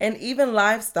 and even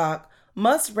livestock,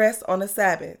 must rest on the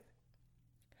Sabbath.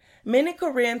 Many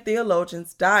Korean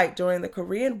theologians died during the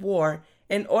Korean War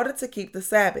in order to keep the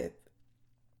Sabbath.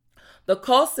 The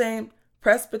Kosen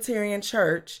Presbyterian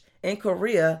Church in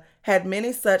Korea had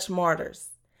many such martyrs,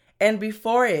 and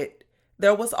before it,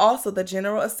 there was also the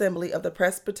General Assembly of the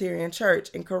Presbyterian Church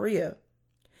in Korea.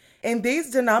 In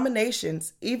these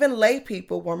denominations, even lay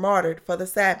people were martyred for the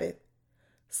Sabbath.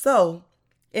 So,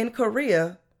 in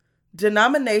Korea,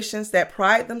 denominations that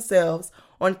pride themselves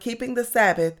on keeping the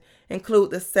Sabbath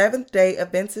include the Seventh-day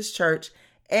Adventist Church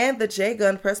and the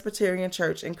Jaegun Presbyterian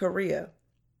Church in Korea.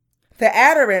 The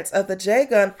adherents of the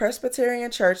Jaegun Presbyterian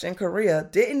Church in Korea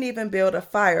didn't even build a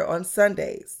fire on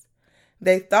Sundays.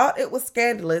 They thought it was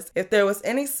scandalous if there was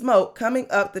any smoke coming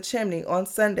up the chimney on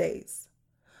Sundays.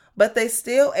 But they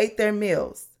still ate their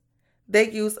meals. They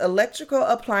used electrical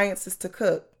appliances to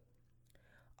cook.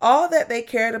 All that they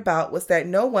cared about was that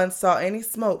no one saw any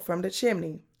smoke from the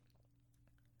chimney.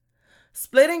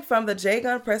 Splitting from the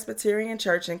Jaegun Presbyterian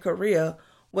Church in Korea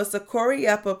was the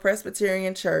Koreapa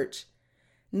Presbyterian Church,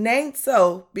 named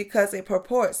so because it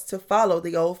purports to follow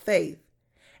the old faith.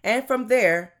 And from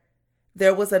there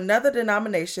was another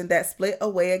denomination that split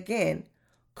away again,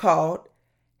 called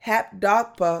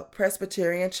Hapdogpa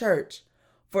Presbyterian Church,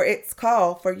 for its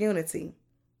call for unity.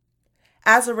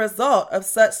 As a result of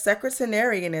such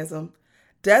sectarianism,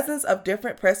 dozens of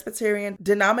different Presbyterian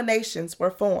denominations were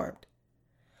formed.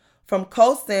 From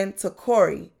Kosen to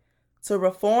Kori, to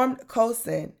Reformed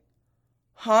Kosen,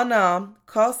 Honam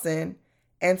Kosen,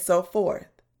 and so forth.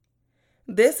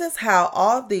 This is how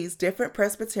all these different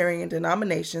Presbyterian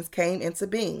denominations came into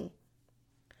being.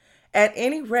 At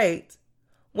any rate,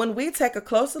 when we take a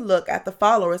closer look at the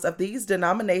followers of these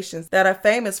denominations that are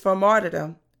famous for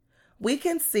martyrdom, we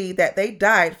can see that they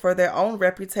died for their own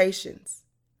reputations.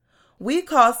 We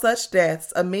call such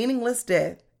deaths a meaningless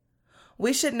death.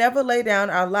 We should never lay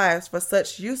down our lives for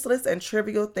such useless and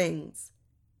trivial things.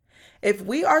 If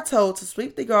we are told to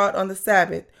sweep the yard on the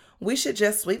Sabbath, we should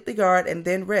just sweep the yard and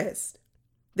then rest.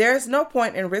 There is no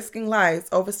point in risking lives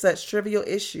over such trivial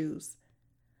issues.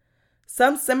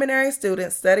 Some seminary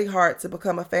students study hard to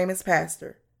become a famous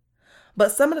pastor,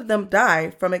 but some of them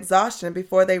died from exhaustion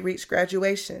before they reached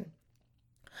graduation.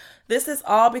 This is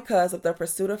all because of the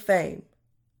pursuit of fame.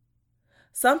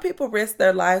 Some people risk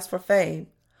their lives for fame,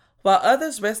 while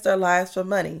others risk their lives for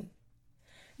money.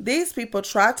 These people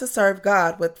try to serve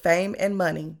God with fame and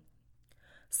money.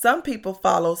 Some people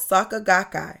follow Soka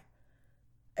Gakkai,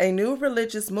 a new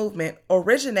religious movement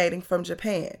originating from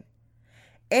Japan,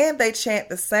 and they chant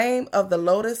the same of the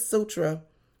Lotus Sutra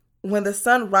when the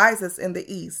sun rises in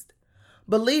the east,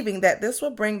 believing that this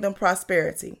will bring them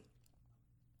prosperity.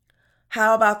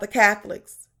 How about the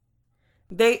Catholics?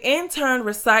 They in turn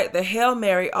recite the Hail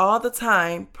Mary all the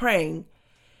time, praying,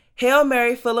 "Hail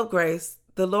Mary, full of grace,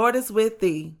 the Lord is with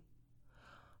thee.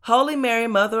 Holy Mary,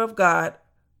 Mother of God,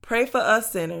 pray for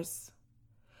us sinners."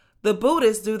 The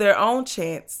Buddhists do their own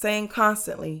chant, saying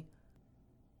constantly,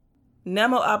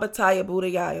 "Namo Abhataya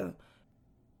Buddhaya."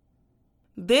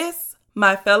 This,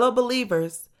 my fellow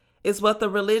believers, is what the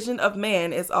religion of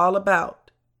man is all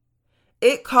about.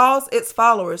 It calls its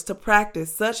followers to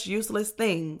practice such useless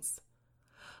things.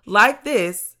 Like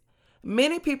this,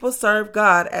 Many people serve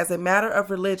God as a matter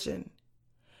of religion.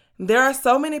 There are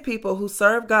so many people who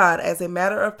serve God as a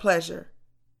matter of pleasure.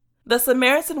 The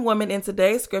Samaritan woman in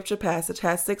today's scripture passage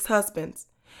has 6 husbands,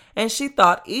 and she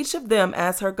thought each of them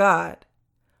as her God.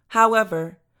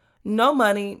 However, no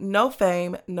money, no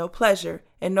fame, no pleasure,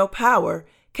 and no power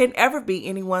can ever be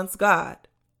anyone's God.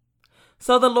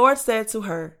 So the Lord said to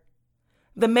her,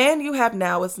 "The man you have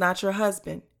now is not your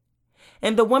husband."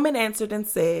 And the woman answered and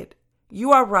said,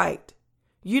 "You are right.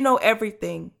 You know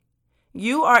everything.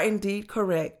 You are indeed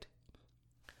correct."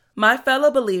 My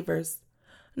fellow believers,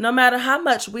 no matter how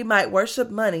much we might worship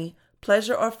money,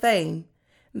 pleasure, or fame,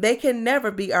 they can never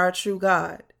be our true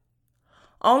God.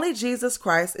 Only Jesus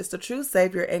Christ is the true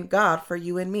Savior and God for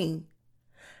you and me.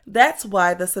 That's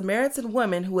why the Samaritan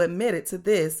woman who admitted to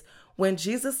this when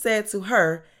Jesus said to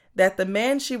her that the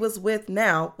man she was with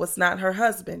now was not her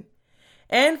husband,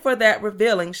 and for that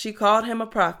revealing she called him a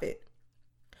prophet.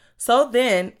 So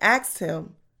then asked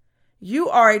him, "You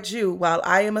are a Jew while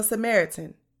I am a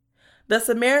Samaritan." The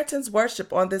Samaritans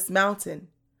worship on this mountain,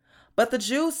 but the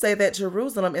Jews say that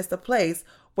Jerusalem is the place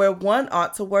where one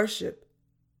ought to worship.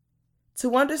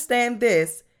 To understand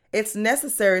this, it's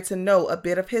necessary to know a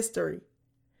bit of history.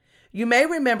 You may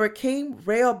remember King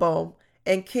Rehoboam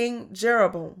and King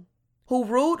Jeroboam, who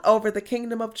ruled over the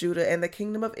kingdom of Judah and the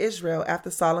kingdom of Israel after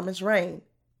Solomon's reign.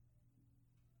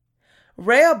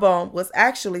 Rehoboam was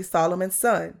actually Solomon's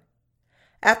son.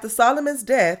 After Solomon's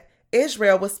death,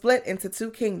 Israel was split into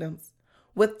 2 kingdoms,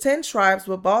 with 10 tribes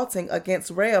revolting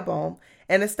against Rehoboam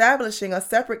and establishing a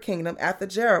separate kingdom after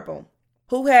Jeroboam,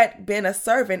 who had been a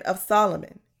servant of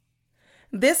Solomon.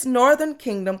 This northern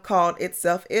kingdom called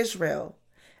itself Israel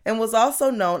and was also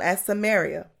known as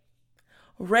Samaria.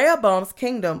 Rehoboam's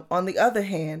kingdom, on the other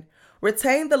hand,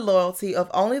 retained the loyalty of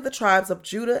only the tribes of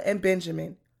Judah and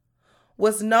Benjamin,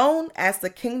 was known as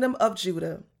the Kingdom of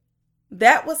Judah.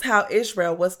 That was how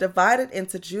Israel was divided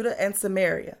into Judah and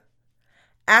Samaria.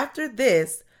 After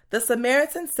this, the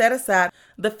Samaritans set aside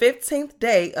the 15th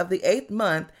day of the 8th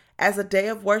month as a day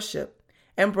of worship,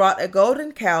 and brought a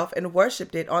golden calf and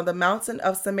worshipped it on the mountain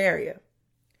of Samaria.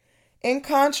 In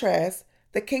contrast,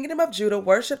 the kingdom of Judah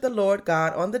worshipped the Lord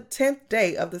God on the 10th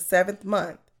day of the 7th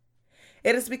month.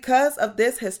 It is because of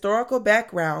this historical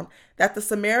background that the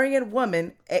Samaritan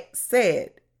woman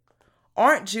said,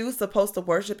 "Aren't Jews supposed to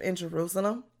worship in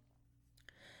Jerusalem?"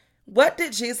 What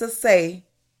did Jesus say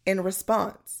in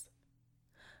response?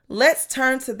 Let's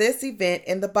turn to this event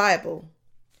in the Bible.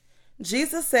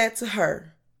 Jesus said to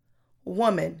her,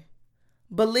 "Woman,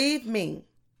 believe me,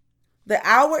 the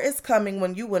hour is coming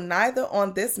when you will neither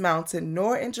on this mountain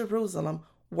nor in Jerusalem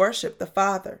worship the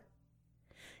Father.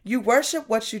 You worship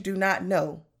what you do not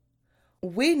know.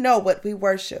 We know what we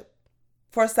worship,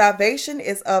 for salvation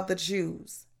is of the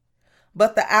Jews.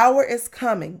 But the hour is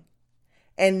coming,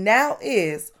 and now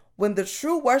is, when the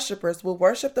true worshipers will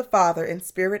worship the Father in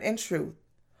spirit and truth,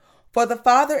 for the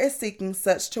Father is seeking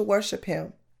such to worship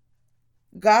him.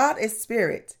 God is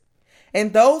spirit,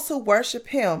 and those who worship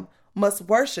him must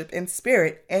worship in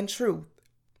spirit and truth."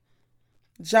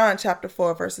 John chapter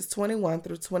 4, verses 21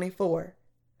 through 24.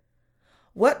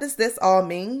 What does this all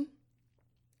mean?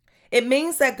 It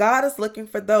means that God is looking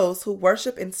for those who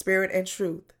worship in spirit and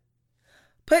truth.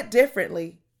 Put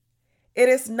differently, it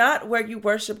is not where you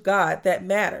worship God that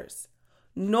matters,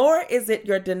 nor is it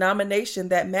your denomination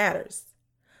that matters.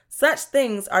 Such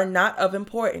things are not of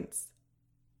importance.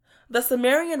 The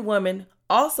Samaritan woman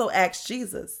also asked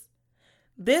Jesus,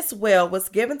 "This well was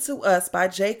given to us by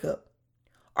Jacob.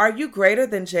 Are you greater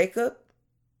than Jacob?"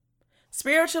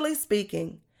 Spiritually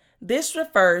speaking, this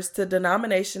refers to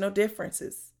denominational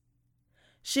differences.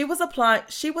 She was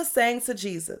saying to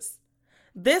Jesus,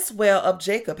 "This well of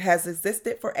Jacob has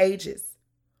existed for ages.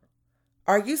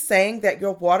 Are you saying that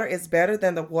your water is better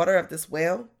than the water of this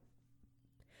well?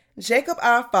 Jacob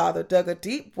our father dug a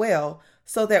deep well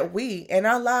so that we and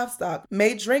our livestock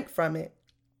may drink from it.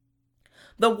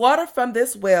 The water from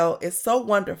this well is so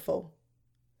wonderful.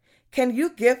 Can you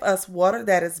give us water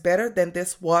that is better than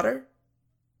this water?"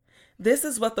 This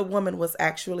is what the woman was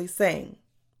actually saying.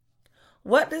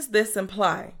 What does this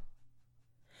imply?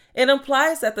 It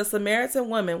implies that the Samaritan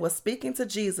woman was speaking to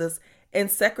Jesus in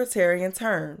sectarian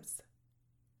terms.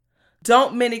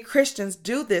 Don't many Christians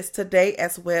do this today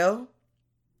as well?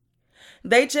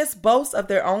 They just boast of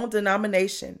their own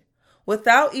denomination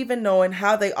without even knowing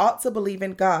how they ought to believe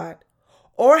in God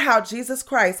or how Jesus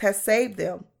Christ has saved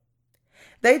them.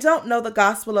 They don't know the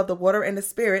gospel of the water and the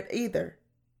Spirit either.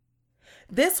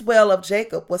 This well of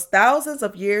Jacob was thousands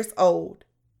of years old.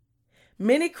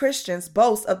 Many Christians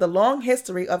boast of the long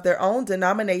history of their own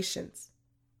denominations.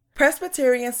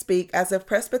 Presbyterians speak as if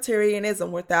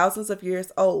Presbyterianism were thousands of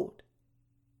years old.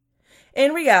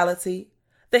 In reality,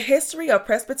 the history of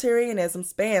Presbyterianism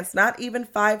spans not even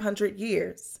 500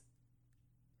 years.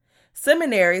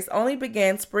 Seminaries only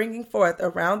began springing forth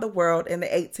around the world in the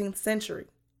 18th century.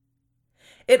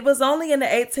 It was only in the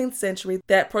 18th century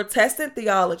that Protestant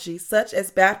theology, such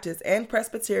as Baptist and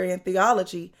Presbyterian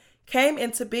theology, came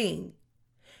into being.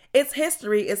 Its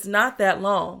history is not that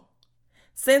long,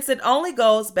 since it only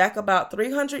goes back about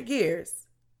 300 years.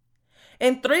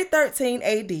 In 313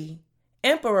 AD,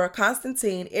 Emperor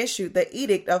Constantine issued the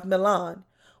Edict of Milan,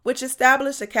 which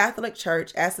established the Catholic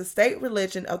Church as the state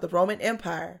religion of the Roman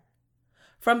Empire.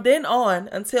 From then on,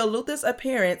 until Luther's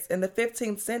appearance in the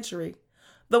 15th century,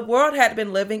 the world had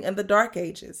been living in the Dark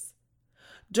Ages.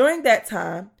 During that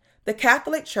time, the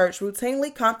Catholic Church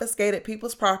routinely confiscated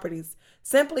people's properties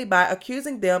simply by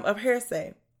accusing them of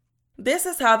heresy. This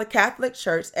is how the Catholic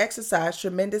Church exercised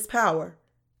tremendous power.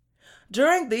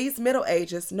 During these Middle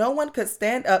Ages, no one could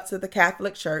stand up to the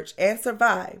Catholic Church and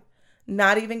survive,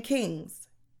 not even kings.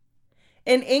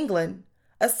 In England,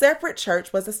 a separate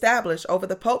church was established over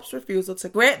the Pope's refusal to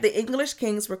grant the English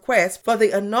king's request for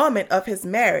the annulment of his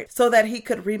marriage so that he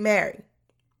could remarry.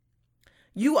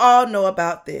 You all know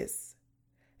about this.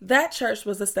 That church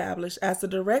was established as a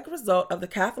direct result of the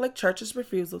Catholic Church's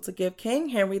refusal to give King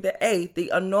Henry VIII the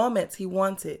annulment he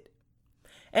wanted.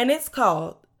 And it's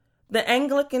called the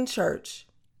Anglican Church.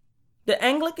 The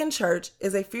Anglican Church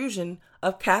is a fusion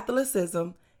of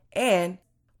Catholicism and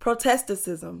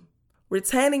Protestantism,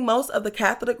 retaining most of the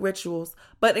Catholic rituals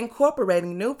but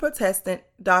incorporating new Protestant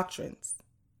doctrines.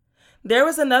 There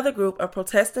was another group of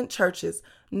Protestant churches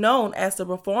known as the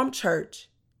Reformed Church.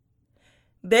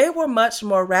 They were much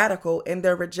more radical in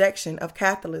their rejection of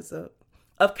Catholicism.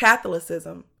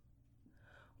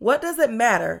 What does it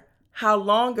matter how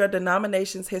long your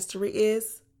denomination's history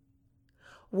is?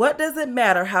 What does it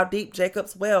matter how deep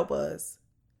Jacob's well was?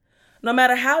 No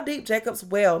matter how deep Jacob's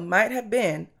well might have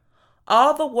been,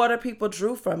 all the water people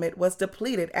drew from it was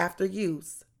depleted after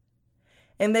use.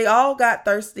 And they all got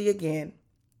thirsty again.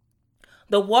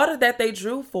 The water that they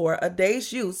drew for a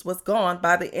day's use was gone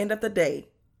by the end of the day.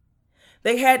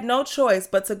 They had no choice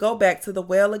but to go back to the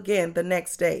well again the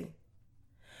next day.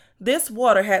 This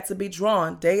water had to be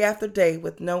drawn day after day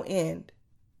with no end.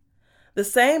 The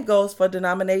same goes for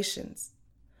denominations.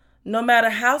 No matter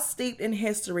how steeped in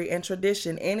history and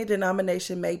tradition any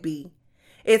denomination may be,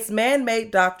 its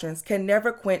man-made doctrines can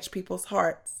never quench people's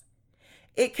hearts.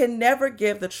 It can never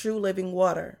give the true living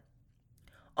water.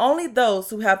 Only those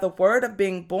who have the word of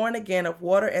being born again of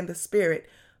water and the Spirit,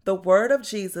 the word of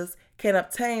Jesus, can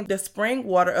obtain the spring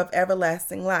water of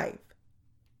everlasting life.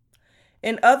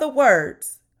 In other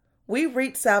words, we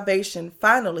reach salvation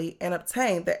finally and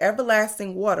obtain the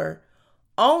everlasting water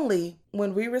only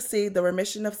when we receive the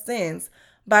remission of sins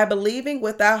by believing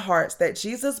with our hearts that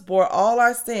Jesus bore all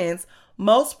our sins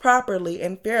most properly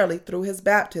and fairly through his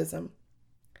baptism,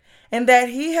 and that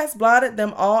he has blotted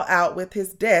them all out with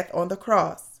his death on the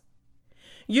cross.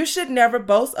 You should never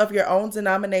boast of your own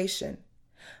denomination.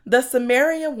 The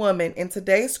Samaritan woman in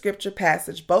today's scripture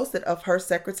passage boasted of her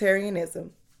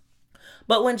sectarianism.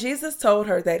 But when Jesus told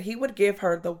her that he would give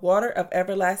her the water of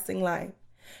everlasting life,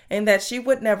 and that she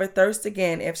would never thirst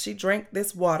again if she drank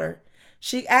this water,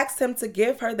 she asked him to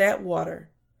give her that water.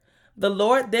 The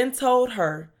Lord then told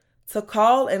her to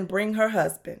call and bring her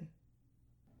husband.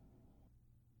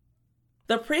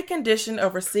 The precondition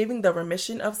of receiving the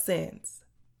remission of sins.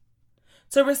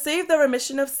 To receive the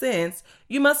remission of sins,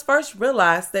 you must first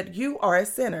realize that you are a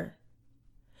sinner.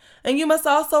 And you must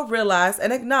also realize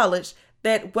and acknowledge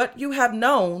that what you have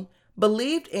known,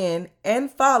 believed in, and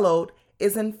followed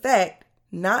is in fact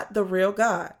not the real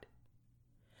God.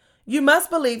 You must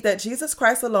believe that Jesus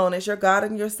Christ alone is your God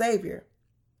and your Savior.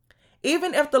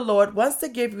 Even if the Lord wants to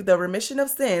give you the remission of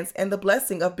sins and the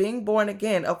blessing of being born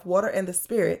again of water and the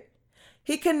Spirit,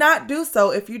 he cannot do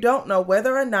so if you don't know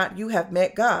whether or not you have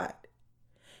met God.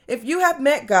 If you have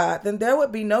met God, then there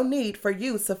would be no need for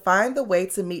you to find the way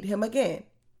to meet him again.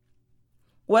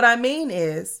 What I mean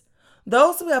is,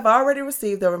 those who have already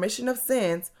received the remission of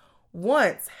sins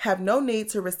once have no need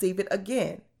to receive it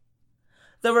again.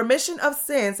 The remission of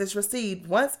sins is received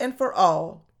once and for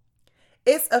all.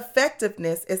 Its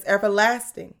effectiveness is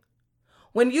everlasting.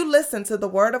 When you listen to the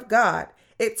word of God,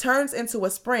 it turns into a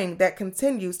spring that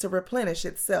continues to replenish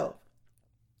itself.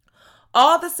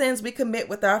 All the sins we commit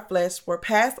with our flesh were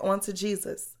passed on to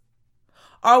Jesus.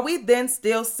 Are we then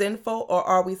still sinful, or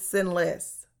are we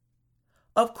sinless?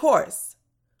 Of course,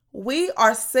 we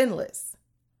are sinless.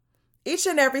 Each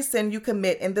and every sin you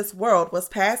commit in this world was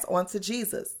passed on to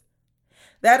Jesus.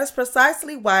 That is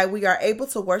precisely why we are able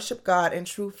to worship God in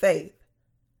true faith.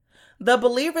 The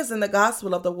believers in the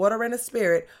gospel of the water and the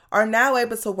Spirit are now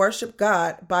able to worship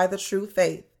God by the true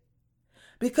faith.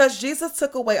 Because Jesus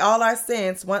took away all our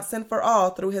sins once and for all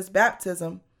through his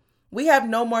baptism, we have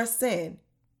no more sin.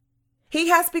 He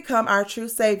has become our true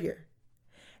Savior.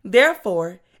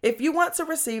 Therefore, if you want to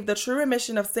receive the true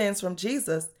remission of sins from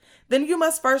Jesus, then you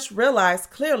must first realize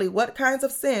clearly what kinds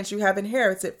of sins you have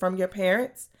inherited from your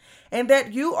parents, and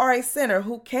that you are a sinner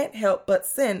who can't help but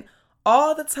sin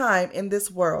all the time in this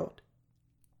world.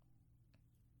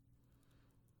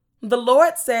 The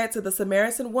Lord said to the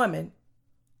Samaritan woman,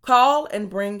 "Call and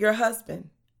bring your husband."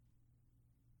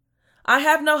 "I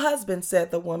have no husband,"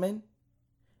 said the woman.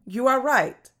 "You are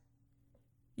right.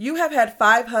 You have had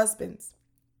 5 husbands,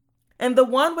 and the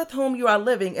one with whom you are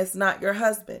living is not your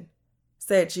husband,"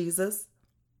 said Jesus.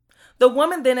 The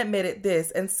woman then admitted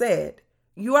this and said,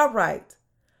 "You are right.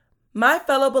 My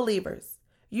fellow believers,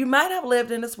 you might have lived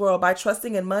in this world by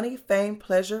trusting in money, fame,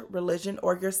 pleasure, religion,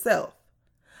 or yourself.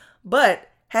 But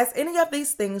has any of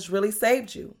these things really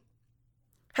saved you?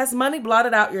 Has money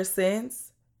blotted out your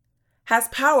sins? Has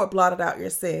power blotted out your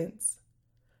sins?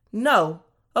 No,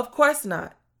 of course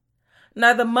not.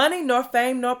 Neither money, nor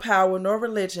fame, nor power, nor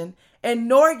religion, and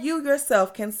nor you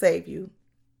yourself can save you.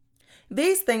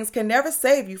 These things can never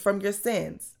save you from your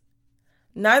sins.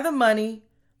 Neither money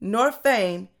nor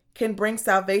fame can bring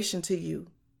salvation to you.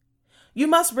 You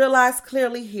must realize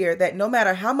clearly here that no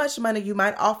matter how much money you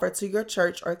might offer to your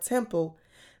church or temple,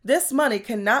 this money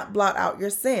cannot blot out your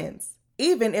sins,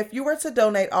 even if you were to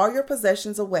donate all your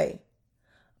possessions away.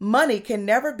 Money can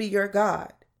never be your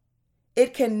God.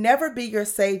 It can never be your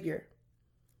Savior.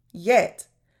 Yet,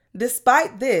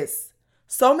 despite this,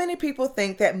 so many people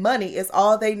think that money is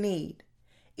all they need.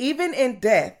 Even in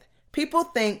death, people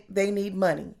think they need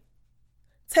money.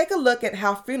 Take a look at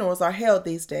how funerals are held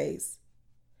these days.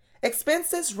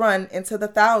 Expenses run into the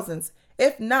thousands,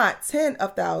 if not tens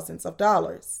of thousands of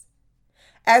dollars.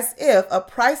 As if a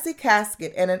pricey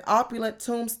casket and an opulent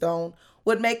tombstone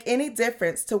would make any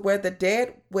difference to where the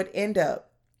dead would end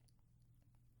up.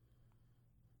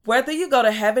 Whether you go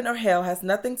to heaven or hell has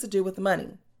nothing to do with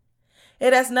money.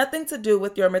 It has nothing to do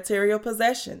with your material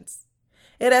possessions.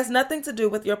 It has nothing to do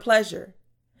with your pleasure.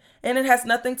 And it has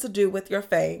nothing to do with your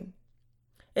fame.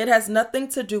 It has nothing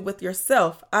to do with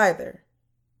yourself either.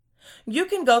 You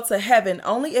can go to heaven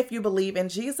only if you believe in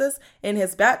Jesus, in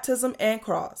his baptism and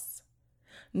cross.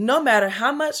 No matter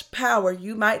how much power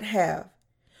you might have,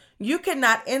 you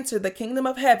cannot enter the kingdom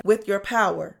of heaven with your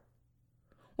power.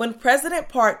 When President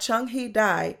Park Chung-hee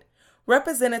died,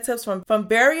 representatives from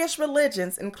various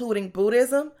religions, including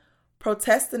Buddhism,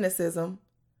 Protestantism,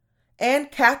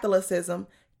 and Catholicism,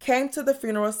 came to the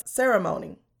funeral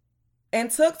ceremony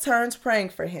and took turns praying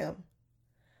for him.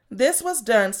 This was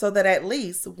done so that at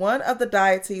least one of the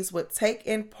deities would take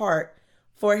in part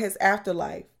for his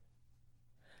afterlife.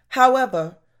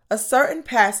 However, a certain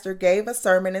pastor gave a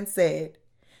sermon and said,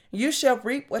 "You shall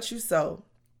reap what you sow."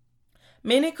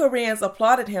 Many Koreans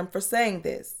applauded him for saying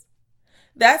this.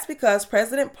 That's because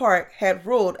President Park had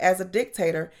ruled as a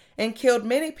dictator and killed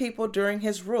many people during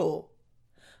his rule.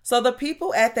 So the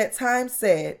people at that time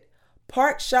said,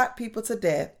 "Park shot people to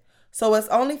death, so it's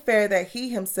only fair that he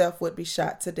himself would be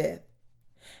shot to death."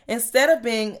 Instead of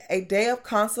being a day of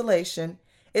consolation,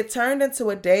 it turned into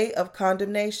a day of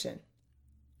condemnation.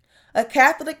 A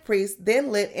Catholic priest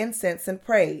then lit incense and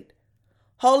prayed,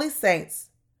 "Holy saints,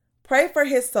 pray for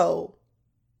his soul.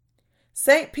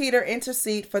 Saint Peter,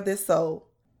 intercede for this soul."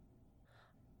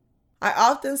 I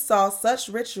often saw such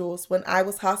rituals when I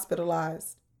was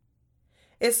hospitalized.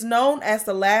 It's known as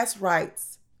the last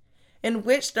rites, in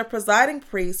which the presiding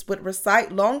priest would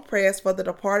recite long prayers for the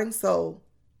departing soul.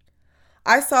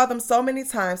 I saw them so many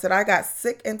times that I got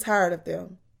sick and tired of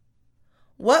them.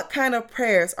 What kind of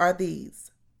prayers are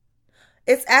these?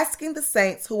 It's asking the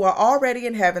saints who are already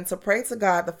in heaven to pray to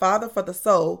God the Father for the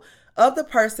soul of the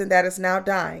person that is now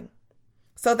dying,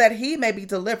 so that he may be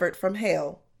delivered from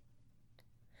hell.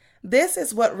 This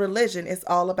is what religion is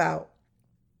all about.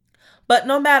 But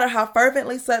no matter how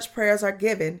fervently such prayers are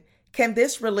given, can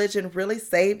this religion really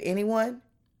save anyone?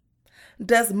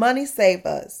 Does money save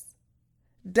us?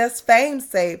 Does fame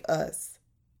save us?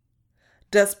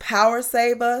 Does power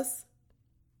save us?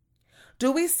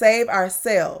 Do we save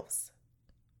ourselves?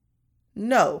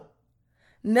 No,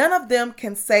 none of them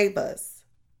can save us.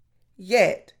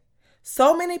 Yet,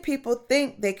 so many people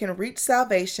think they can reach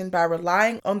salvation by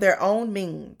relying on their own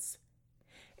means.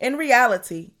 In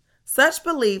reality, such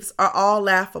beliefs are all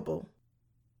laughable.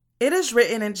 It is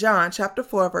written in John chapter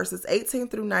 4, verses 18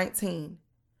 through 19.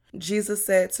 Jesus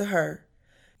said to her,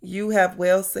 "You have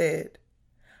well said.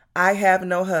 I have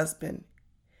no husband.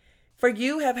 For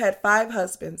you have had 5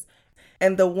 husbands,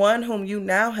 and the one whom you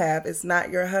now have is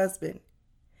not your husband.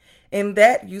 In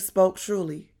that you spoke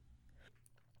truly.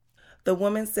 The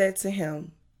woman said to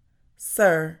him,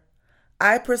 Sir,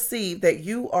 I perceive that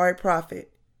you are a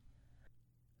prophet.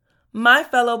 My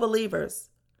fellow believers,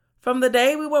 from the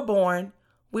day we were born,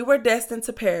 we were destined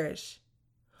to perish.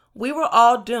 We were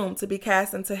all doomed to be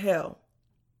cast into hell.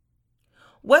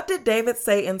 What did David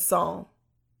say in Psalm?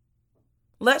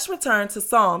 Let's return to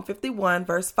Psalm 51,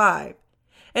 verse 5,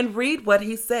 and read what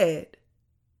he said.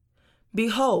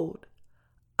 Behold,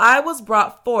 I was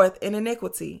brought forth in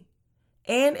iniquity,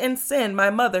 and in sin my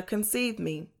mother conceived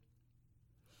me.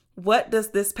 What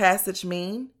does this passage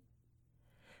mean?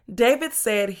 David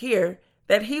said here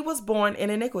that he was born in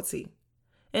iniquity,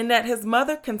 and that his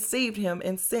mother conceived him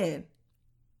in sin.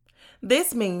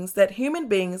 This means that human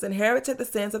beings inherited the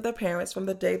sins of their parents from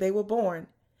the day they were born,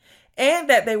 and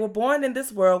that they were born in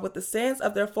this world with the sins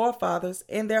of their forefathers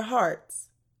in their hearts.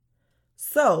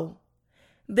 So,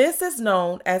 this is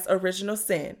known as original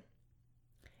sin.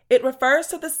 It refers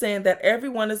to the sin that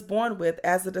everyone is born with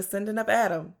as a descendant of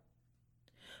Adam.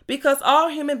 Because all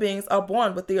human beings are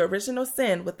born with the original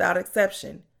sin without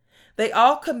exception, they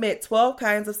all commit 12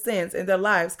 kinds of sins in their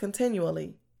lives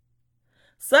continually.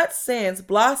 Such sins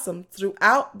blossom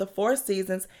throughout the 4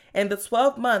 seasons and the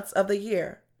 12 months of the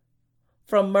year,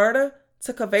 from murder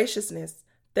to covetousness,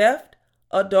 theft,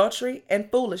 adultery,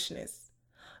 and foolishness.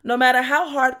 No matter how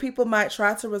hard people might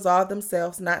try to resolve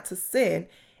themselves not to sin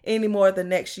anymore the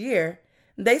next year,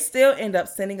 they still end up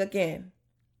sinning again.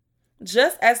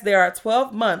 Just as there are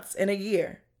 12 months in a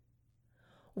year,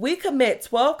 we commit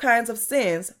 12 kinds of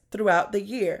sins throughout the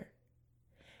year,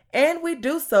 and we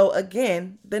do so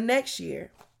again the next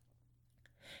year.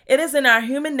 It is in our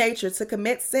human nature to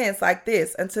commit sins like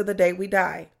this until the day we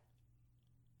die.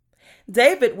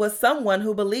 David was someone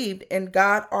who believed in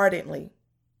God ardently.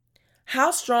 How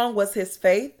strong was his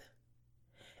faith?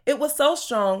 It was so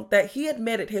strong that he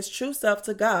admitted his true self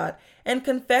to God and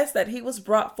confessed that he was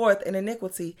brought forth in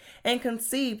iniquity and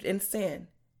conceived in sin.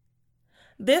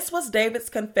 This was David's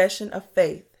confession of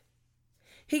faith.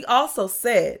 He also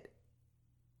said,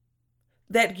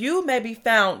 that you may be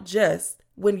found just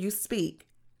when you speak,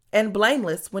 and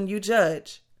blameless when you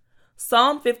judge.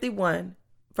 Psalm 51,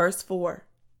 verse 4.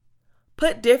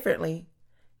 Put differently,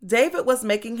 David was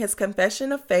making his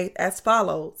confession of faith as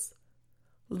follows.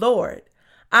 Lord,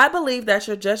 I believe that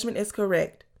your judgment is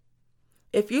correct.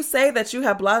 If you say that you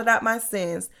have blotted out my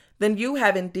sins, then you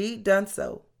have indeed done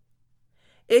so.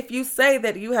 If you say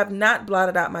that you have not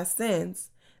blotted out my sins,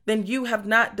 then you have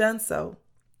not done so.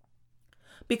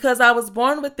 Because I was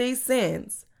born with these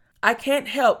sins, I can't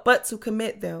help but to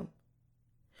commit them.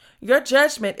 Your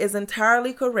judgment is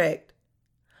entirely correct.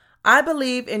 I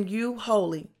believe in you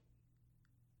wholly.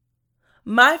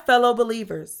 My fellow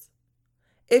believers,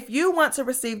 if you want to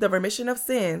receive the remission of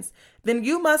sins, then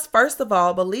you must first of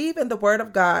all believe in the Word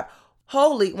of God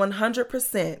wholly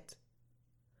 100%.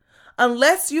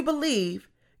 Unless you believe,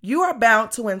 you are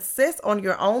bound to insist on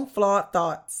your own flawed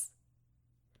thoughts.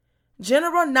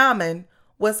 General Naaman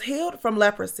was healed from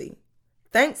leprosy,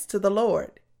 thanks to the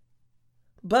Lord.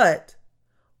 But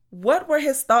what were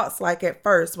his thoughts like at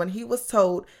first when he was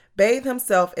told, bathe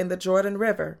himself in the Jordan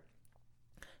River?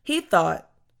 He thought,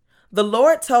 the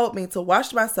Lord told me to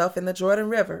wash myself in the Jordan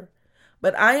River,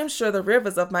 but I am sure the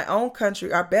rivers of my own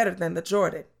country are better than the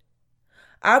Jordan.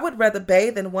 I would rather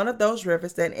bathe in one of those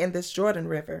rivers than in this Jordan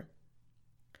River.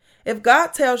 If God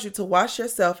tells you to wash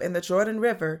yourself in the Jordan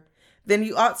River, then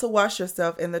you ought to wash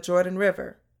yourself in the Jordan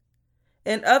River.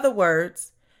 In other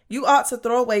words, you ought to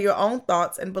throw away your own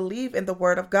thoughts and believe in the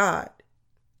Word of God.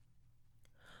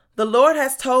 The Lord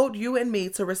has told you and me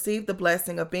to receive the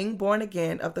blessing of being born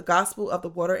again of the gospel of the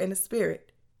water and the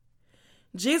Spirit.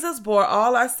 Jesus bore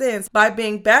all our sins by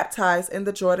being baptized in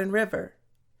the Jordan River.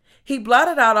 He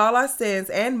blotted out all our sins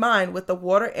and mine with the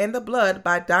water and the blood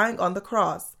by dying on the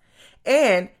cross,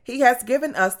 and He has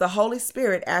given us the Holy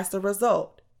Spirit as the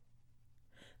result.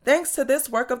 Thanks to this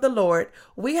work of the Lord,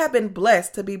 we have been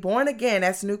blessed to be born again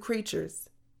as new creatures.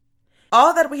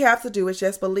 All that we have to do is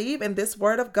just believe in this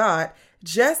Word of God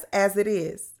just as it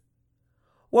is.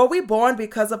 Were we born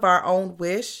because of our own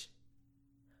wish?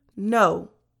 No.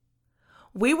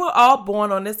 We were all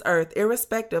born on this earth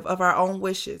irrespective of our own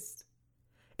wishes.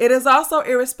 It is also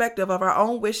irrespective of our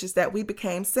own wishes that we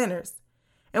became sinners,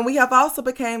 and we have also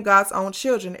become God's own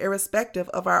children irrespective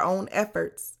of our own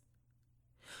efforts.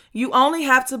 You only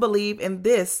have to believe in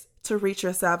this to reach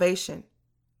your salvation.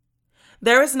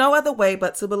 There is no other way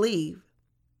but to believe.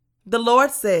 The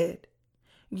Lord said,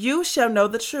 "You shall know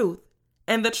the truth,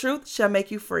 and the truth shall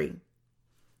make you free."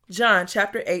 John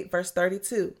chapter 8, verse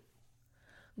 32.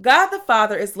 God the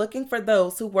Father is looking for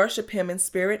those who worship him in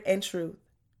spirit and truth.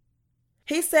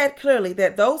 He said clearly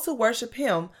that those who worship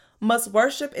him must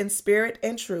worship in spirit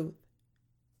and truth.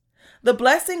 The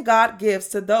blessing God gives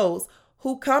to those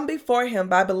who come before him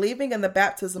by believing in the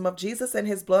baptism of Jesus and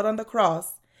his blood on the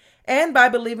cross, and by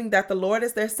believing that the Lord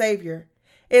is their Savior,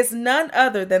 is none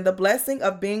other than the blessing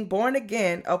of being born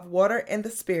again of water and the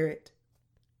Spirit.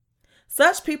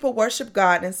 Such people worship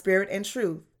God in spirit and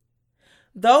truth.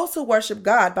 Those who worship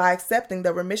God by accepting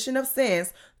the remission of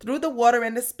sins through the water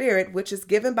and the Spirit, which is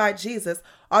given by Jesus,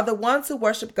 are the ones who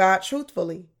worship God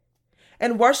truthfully.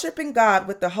 And worshiping God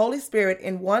with the Holy Spirit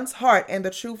in one's heart and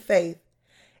the true faith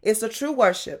is the true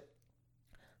worship.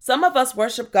 Some of us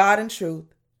worship God in truth,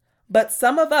 but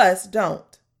some of us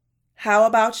don't. How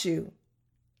about you?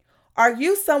 Are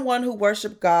you someone who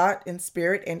worships God in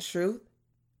spirit and truth?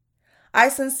 I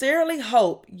sincerely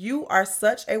hope you are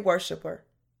such a worshiper.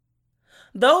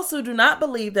 Those who do not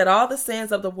believe that all the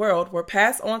sins of the world were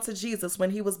passed on to Jesus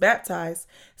when he was baptized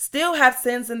still have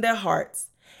sins in their hearts,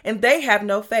 and they have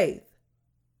no faith.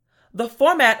 The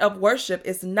format of worship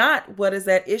is not what is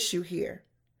at issue here.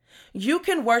 You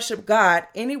can worship God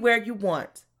anywhere you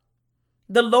want.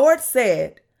 The Lord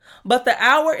said, "But the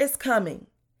hour is coming,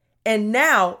 and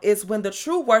now is when the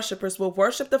true worshipers will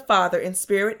worship the Father in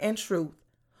spirit and truth.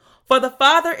 For the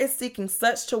Father is seeking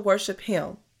such to worship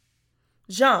him."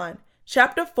 John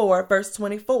chapter 4, verse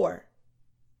 24.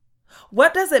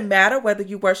 What does it matter whether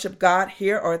you worship God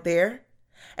here or there?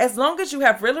 As long as you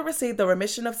have really received the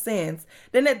remission of sins,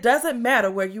 then it doesn't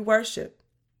matter where you worship.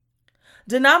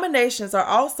 Denominations are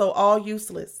also all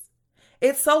useless.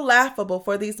 It's so laughable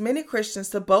for these many Christians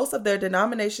to boast of their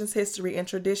denomination's history and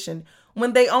tradition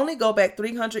when they only go back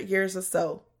 300 years or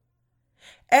so.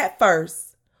 At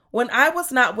first, when I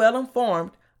was not well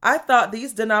informed, I thought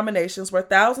these denominations were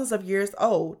thousands of years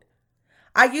old.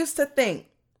 I used to think,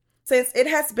 since it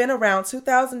has been around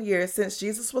 2,000 years since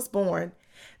Jesus was born,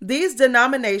 these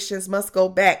denominations must go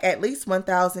back at least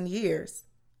 1,000 years.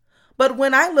 But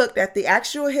when I looked at the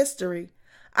actual history,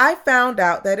 I found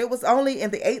out that it was only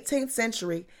in the 18th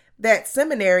century that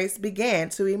seminaries began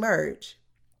to emerge.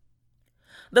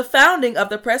 The founding of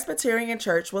the Presbyterian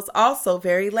Church was also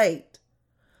very late.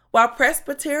 While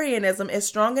Presbyterianism is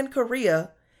strong in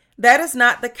Korea, that is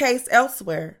not the case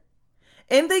elsewhere.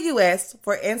 In the U.S.,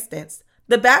 for instance,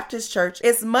 the Baptist Church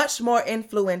is much more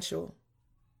influential.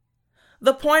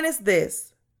 The point is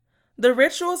this: the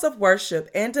rituals of worship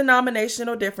and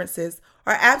denominational differences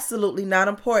are absolutely not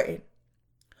important.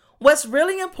 What's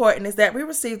really important is that we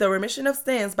receive the remission of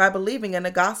sins by believing in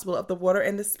the gospel of the water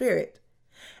and the Spirit,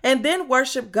 and then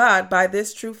worship God by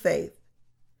this true faith.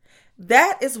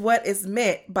 That is what is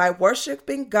meant by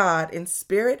worshiping God in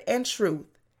spirit and truth.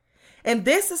 And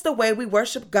this is the way we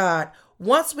worship God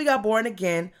once we are born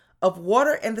again of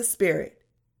water and the Spirit.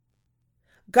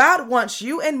 God wants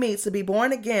you and me to be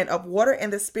born again of water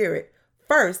and the Spirit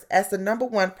first as the number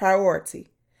one priority,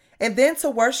 and then to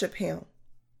worship him.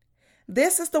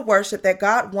 This is the worship that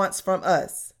God wants from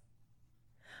us.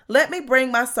 Let me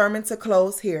bring my sermon to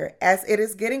close here, as it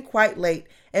is getting quite late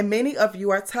and many of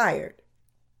you are tired.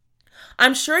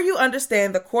 I'm sure you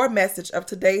understand the core message of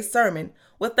today's sermon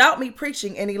without me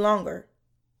preaching any longer.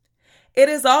 It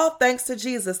is all thanks to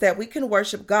Jesus that we can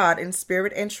worship God in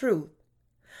spirit and truth.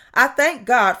 I thank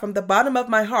God from the bottom of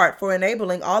my heart for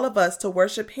enabling all of us to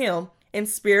worship him in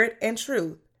spirit and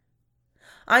truth.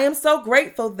 I am so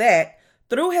grateful that,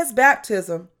 through his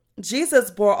baptism,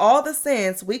 Jesus bore all the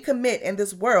sins we commit in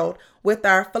this world with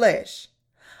our flesh.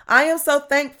 I am so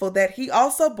thankful that he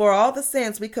also bore all the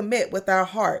sins we commit with our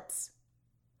hearts.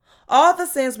 All the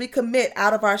sins we commit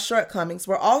out of our shortcomings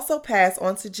were also passed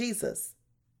on to Jesus.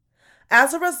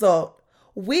 As a result,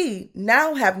 we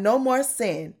now have no more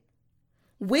sin.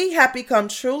 We have become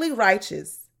truly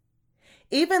righteous.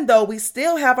 Even though we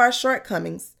still have our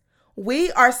shortcomings, we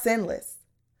are sinless.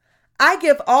 I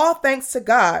give all thanks to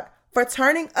God for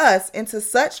turning us into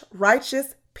such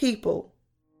righteous people.